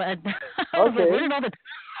time. Okay. We're running out of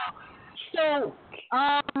time. So,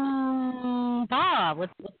 Bob,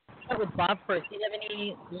 let's start with Bob first. Do you have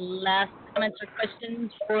any last comments or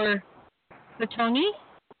questions for Tony?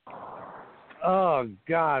 Oh,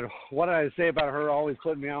 God. What did I say about her always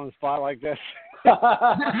putting me on the spot like this?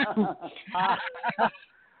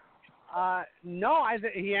 No,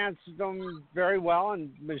 he answered them very well,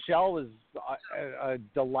 and Michelle was a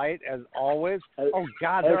delight as always. Oh,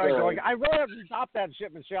 God, there I go. I really have to stop that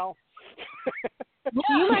shit, Michelle.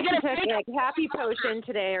 You might get a happy potion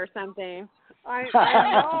today or something. I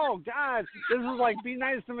know, God. This is like be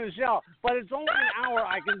nice to Michelle, but it's only an hour.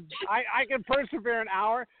 I can persevere an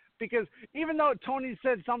hour. Because even though Tony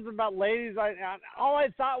said something about ladies, all I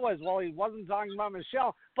thought was, well, he wasn't talking about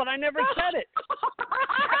Michelle, but I never said it.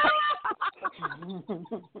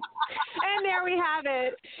 And there we have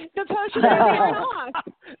it. The potion is off.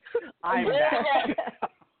 I'm back.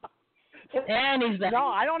 And he's back. No,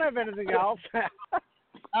 I don't have anything else.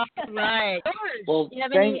 All right. George, well, do you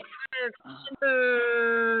have any other questions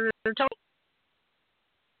for Tony?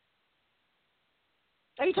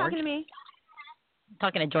 Are you talking to me?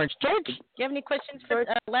 Talking to George. George, do you have any questions for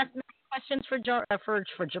last minute questions for Jory?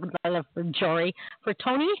 For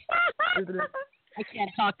Tony? I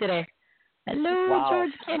can't talk today. Hello,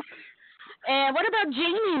 George. And what about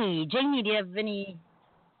Jamie? Jamie, do you have any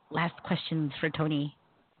last questions for Tony?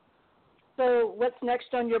 So, what's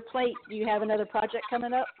next on your plate? Do you have another project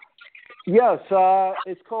coming up? Yes,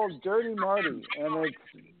 it's called Dirty Marty, and it's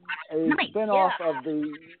a spin-off of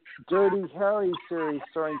the Dirty Harry series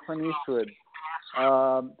starring Clint Eastwood.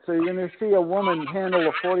 So you're going to see a woman handle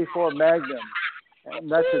a .44 Magnum,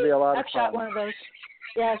 and that should be a lot of fun. I've shot one of those.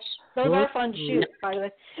 Yes, those are fun to shoot, by the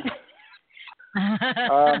way.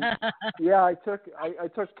 I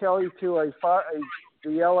took Kelly to the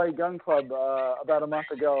LA Gun Club about a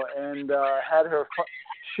month ago, and had her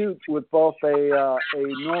shoot with both a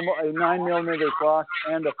 9mm Glock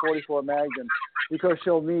and a .44 Magnum, because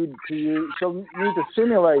she'll need to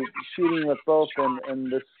simulate shooting with both in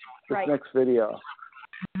this next video.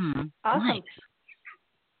 Awesome. Nice.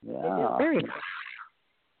 Yeah. Very cool.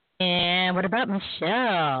 And what about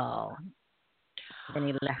Michelle?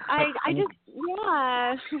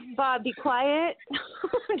 Bob, be quiet.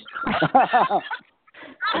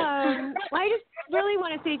 I just really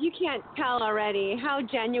want to say, if you can't tell already, how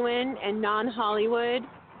genuine and non-Hollywood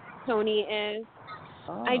Tony is.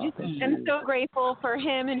 I just am so grateful for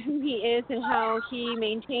him and who he is and how he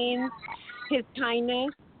maintains his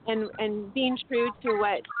kindness and being true to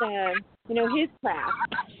what his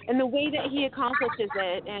craft and the way that he accomplishes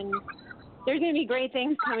it. And there's going to be great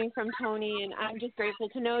things coming from Tony, and I'm just grateful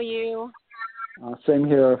to know you. Same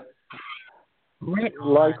here.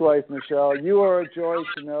 Likewise, Michelle. You are a joy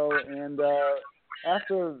to know, and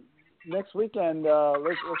after next weekend,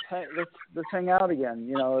 let's hang out again.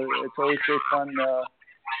 It's always great fun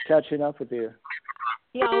catching up with you.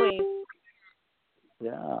 Yeah, always.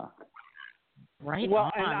 Yeah. Right. Well,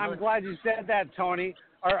 and I'm glad you said that, Tony.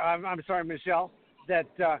 Or I'm sorry, Michelle. That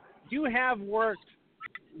you have worked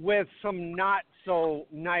with some not so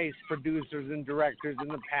nice producers and directors in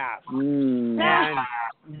the past,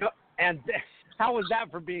 and how was that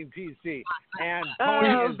for being PC? And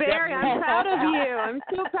Tony Barry, I'm proud of you. I'm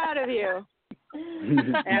so proud of you.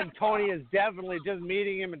 And Tony is definitely, just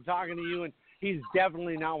meeting him and talking to you, and he's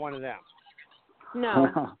definitely not one of them.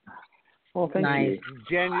 No. Well, thank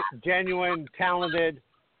you. Genuine, talented,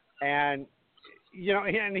 and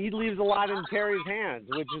and he leaves a lot in Terry's hands,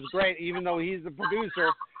 which is great. Even though he's the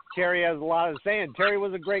producer, Terry has a lot of say. And Terry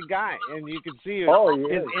was a great guy, and you can see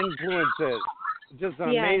his influences. Just an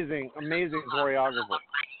amazing choreographer.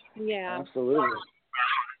 Yeah. Absolutely.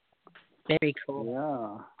 Very cool.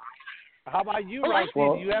 Yeah. How about you, Rusty?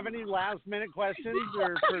 Do you have any last-minute questions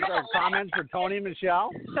or comments for Tony and Michelle?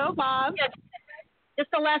 So, Bob.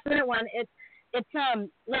 Just the last-minute one. it's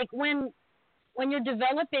like when you're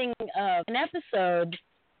developing an episode.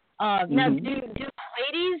 Now, do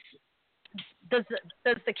ladies? Does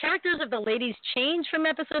the characters of the ladies change from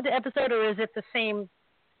episode to episode, or is it the same?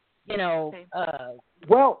 You know,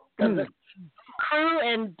 well, does the crew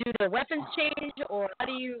and do the weapons change, or how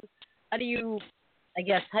do you? I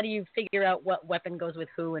guess how do you figure out what weapon goes with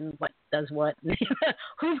who and what does what?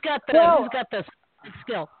 who's got the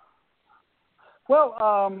skill?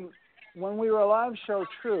 Well, when we were a live show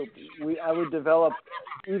troupe, I would develop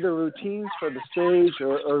either routines for the stage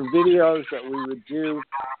or videos that we would do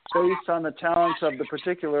based on the talents of the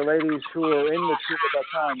particular ladies who were in the troupe at that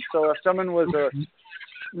time. So if someone was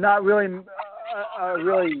not really a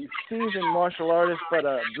really seasoned martial artist, but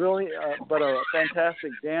a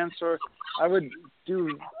fantastic dancer, I would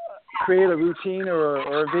create a routine or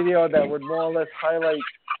a video that would more or less highlight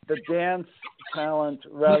the dance talent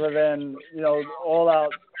rather than all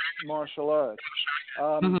out martial arts.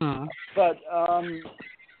 But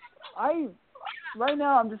right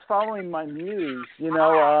now I'm just following my muse.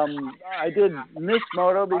 I did Miss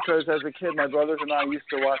Moto because as a kid my brothers and I used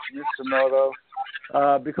to watch Mr. Moto.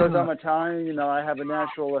 Because I'm Italian, I have a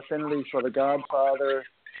natural affinity for The Godfather,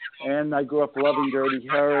 and I grew up loving Dirty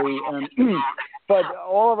Harry. But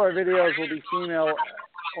all of our videos will be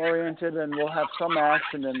female-oriented, and we'll have some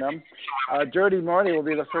action in them. Dirty Marty will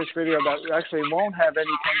be the first video that actually won't have any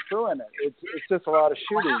kung fu in it. It's just a lot of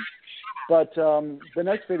shooting. But the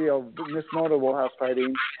next video, Miss Moto, will have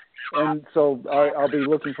fighting, and so I'll be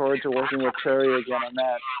looking forward to working with Terry again on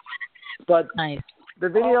that. But nice. The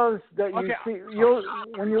videos that you see,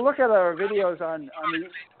 when you look at our videos on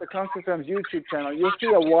the Kung Fu Femmes YouTube channel, you'll see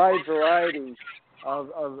a wide variety of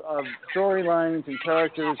storylines and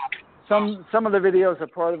characters. Some of the videos are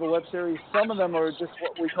part of a web series. Some of them are just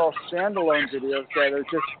what we call standalone videos that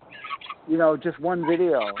are just one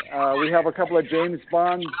video. We have a couple of James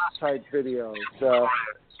Bond type videos,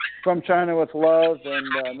 From China with Love and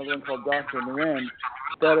another one called Dr. Nguyen,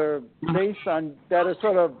 that are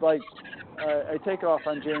sort of like a takeoff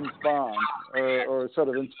on James Bond, or sort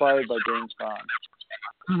of inspired by James Bond.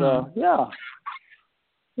 So yeah,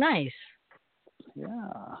 nice. Yeah,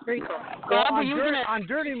 very cool. Well, on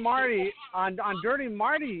Dirty Marty,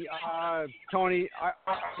 Tony, are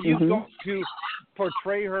you going to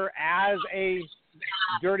portray her as a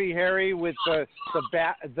Dirty Harry with the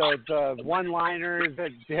one-liners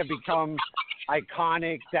that have become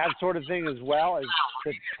iconic, that sort of thing as well as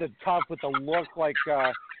the tough with the look like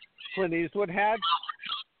Clint Eastwood had?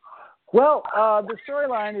 Well, the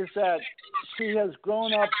storyline is that she has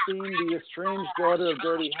grown up being the estranged daughter of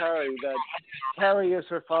Dirty Harry, that Harry is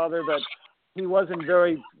her father, that he wasn't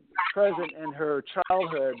very present in her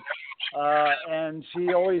childhood, and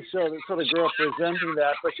she always sort of grew up resenting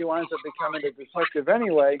that, but she winds up becoming a detective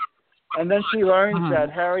anyway. And then she learns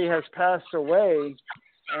that Harry has passed away,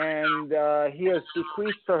 and he has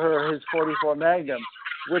bequeathed to her his .44 Magnum,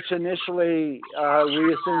 which initially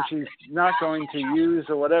we assume she's not going to use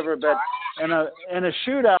or whatever, but in a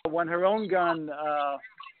shootout, when her own gun,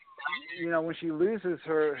 when she loses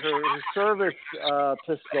her service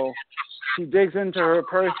pistol, she digs into her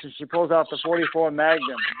purse and she pulls out the .44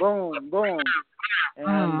 Magnum. Boom, boom.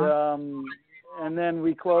 And then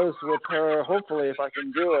we close with her, hopefully, if I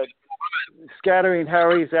can do it, scattering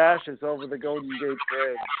Harry's ashes over the Golden Gate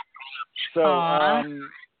Bridge.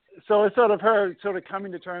 So it's sort of her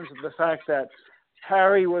coming to terms with the fact that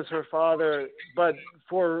Harry was her father, but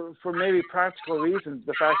for maybe practical reasons,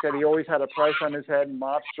 the fact that he always had a price on his head and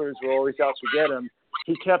mobsters were always out to get him,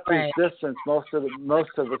 he kept his distance most of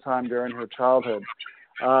the time during her childhood.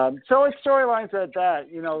 So it's storylines at that,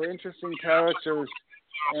 interesting characters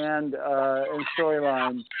and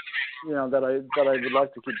storylines, that I would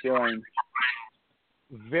like to keep doing.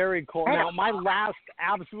 Very cool. Now, my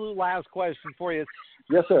absolute last question for you is,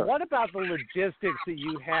 yes, sir. What about the logistics that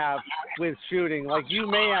you have with shooting? Like, you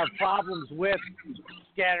may have problems with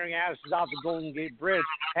scattering ashes off the Golden Gate Bridge.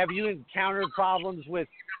 Have you encountered problems with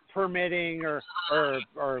permitting or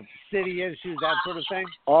city issues, that sort of thing?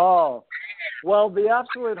 Oh, well, the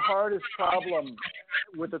absolute hardest problem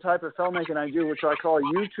with the type of filmmaking I do, which I call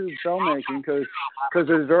YouTube filmmaking, because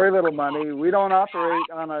there's very little money. We do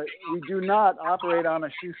not operate on a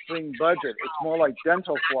shoestring budget. It's more like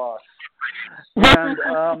dental floss. And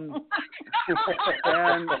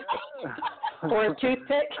or a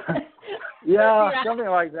toothpick. Yeah, something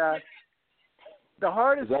like that. The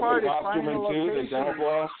hardest part is costume finding a and location. dental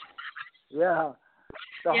floss? Yeah.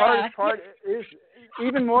 The hardest part is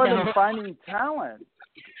even more than finding talent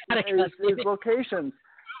is locations.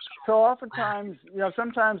 So oftentimes,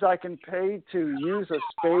 sometimes I can pay to use a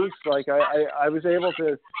space. Like I was able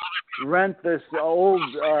to rent this old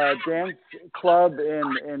dance club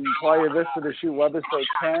in Playa Vista to shoot Weatherford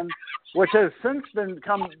 10, which has since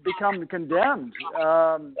become condemned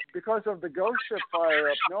because of the ghost ship fire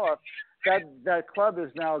up north. That club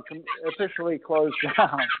is now officially closed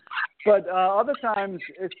down. But other times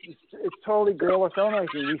it's totally guerrilla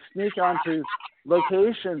filmmaking. We sneak onto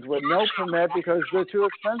locations with no permit because they're too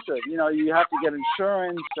expensive. You know, you have to get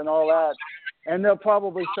insurance and all that, and they'll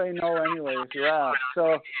probably say no anyway if you ask.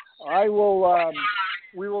 So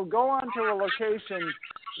we will go onto a location.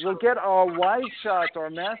 We'll get our wide shots or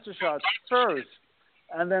master shots first,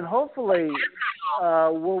 and then hopefully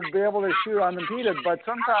we'll be able to shoot unimpeded. But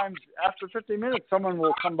sometimes after 50 minutes, someone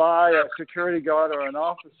will come by, a security guard or an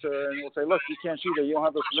officer, and will say, look, you can't shoot it. You don't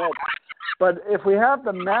have the permit. But if we have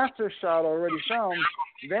the master shot already filmed,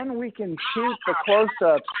 then we can shoot the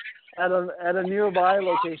close-ups at a nearby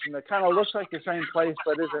location that kind of looks like the same place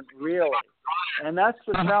but isn't really. And that's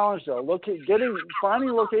the challenge, though. Finding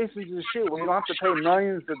locations to shoot where you don't have to pay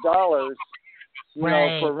millions of dollars, you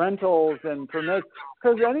know, for rentals and permits.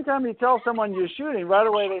 Because anytime you tell someone you're shooting, right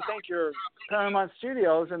away they think you're Paramount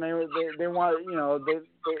Studios, and they want, you know,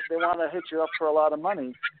 they want to hit you up for a lot of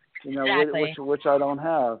money, you know, which I don't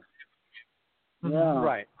have. Yeah.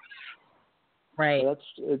 Right. So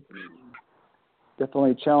it's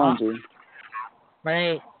definitely challenging.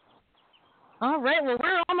 Right. All right. Well,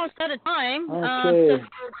 we're almost out of time. Okay.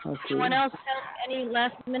 So anyone else have any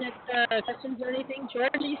last-minute questions or anything? George,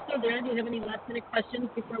 are you still there? Do you have any last-minute questions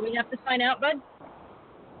before we have to sign out, bud?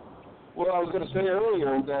 Well, I was going to say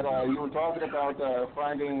earlier that you were talking about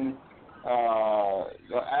finding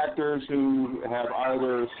actors who have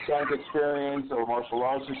either stunt experience or martial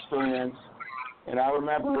arts experience. And I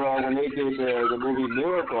remember when they did the movie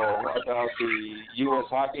Miracle about the U.S.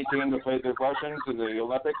 hockey team that played the Russians in the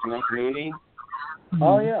Olympics in 1980.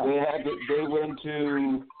 Oh, yeah. They went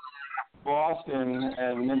to Boston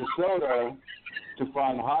and Minnesota to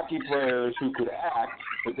find hockey players who could act,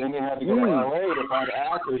 but then they had to go to L.A. to find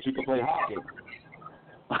actors who could play hockey.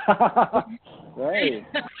 Right.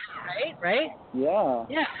 Right? Yeah.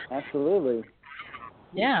 Yeah. Absolutely.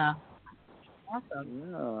 Yeah.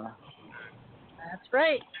 Awesome. Yeah. That's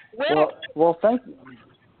right. Well, thank you.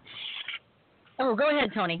 Oh, go ahead,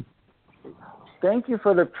 Tony. Thank you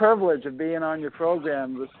for the privilege of being on your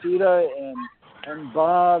program, Rosita and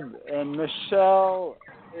Bob and Michelle.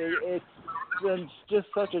 It's been just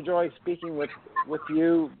such a joy speaking with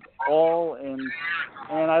you all, and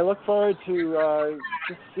I look forward to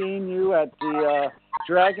seeing you at the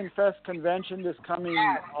Dragon Fest convention this coming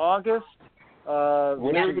August. When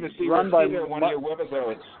are you going to see Rosita in one of your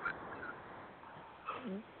webisodes?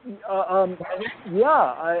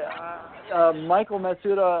 Michael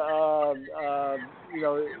Matsuda, you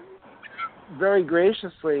know, very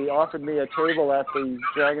graciously offered me a table at the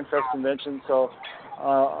Dragon Fest convention. So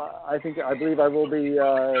I believe I will be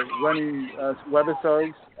running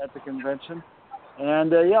webisodes at the convention,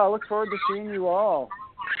 and I look forward to seeing you all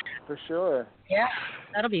for sure. Yeah,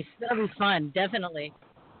 that'll be fun, definitely.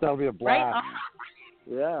 That'll be a blast.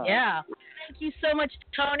 Right? Yeah. Thank you so much,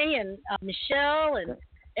 Tony and Michelle and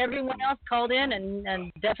everyone else called in,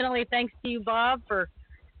 and definitely thanks to you, Bob, for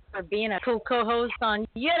being a cool co-host on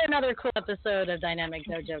yet another cool episode of Dynamic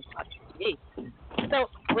Dojo Talk TV. So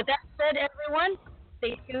with that said, everyone,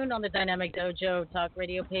 stay tuned on the Dynamic Dojo Talk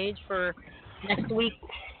Radio page for next week's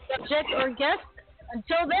subject or guest.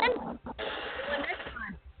 Until then, see you next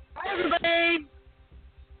time. Bye, everybody.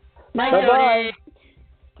 Bye, Bye-bye.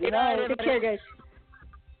 Good night. Take care, guys.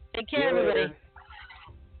 Take care, everybody.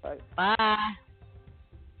 Bye. Bye.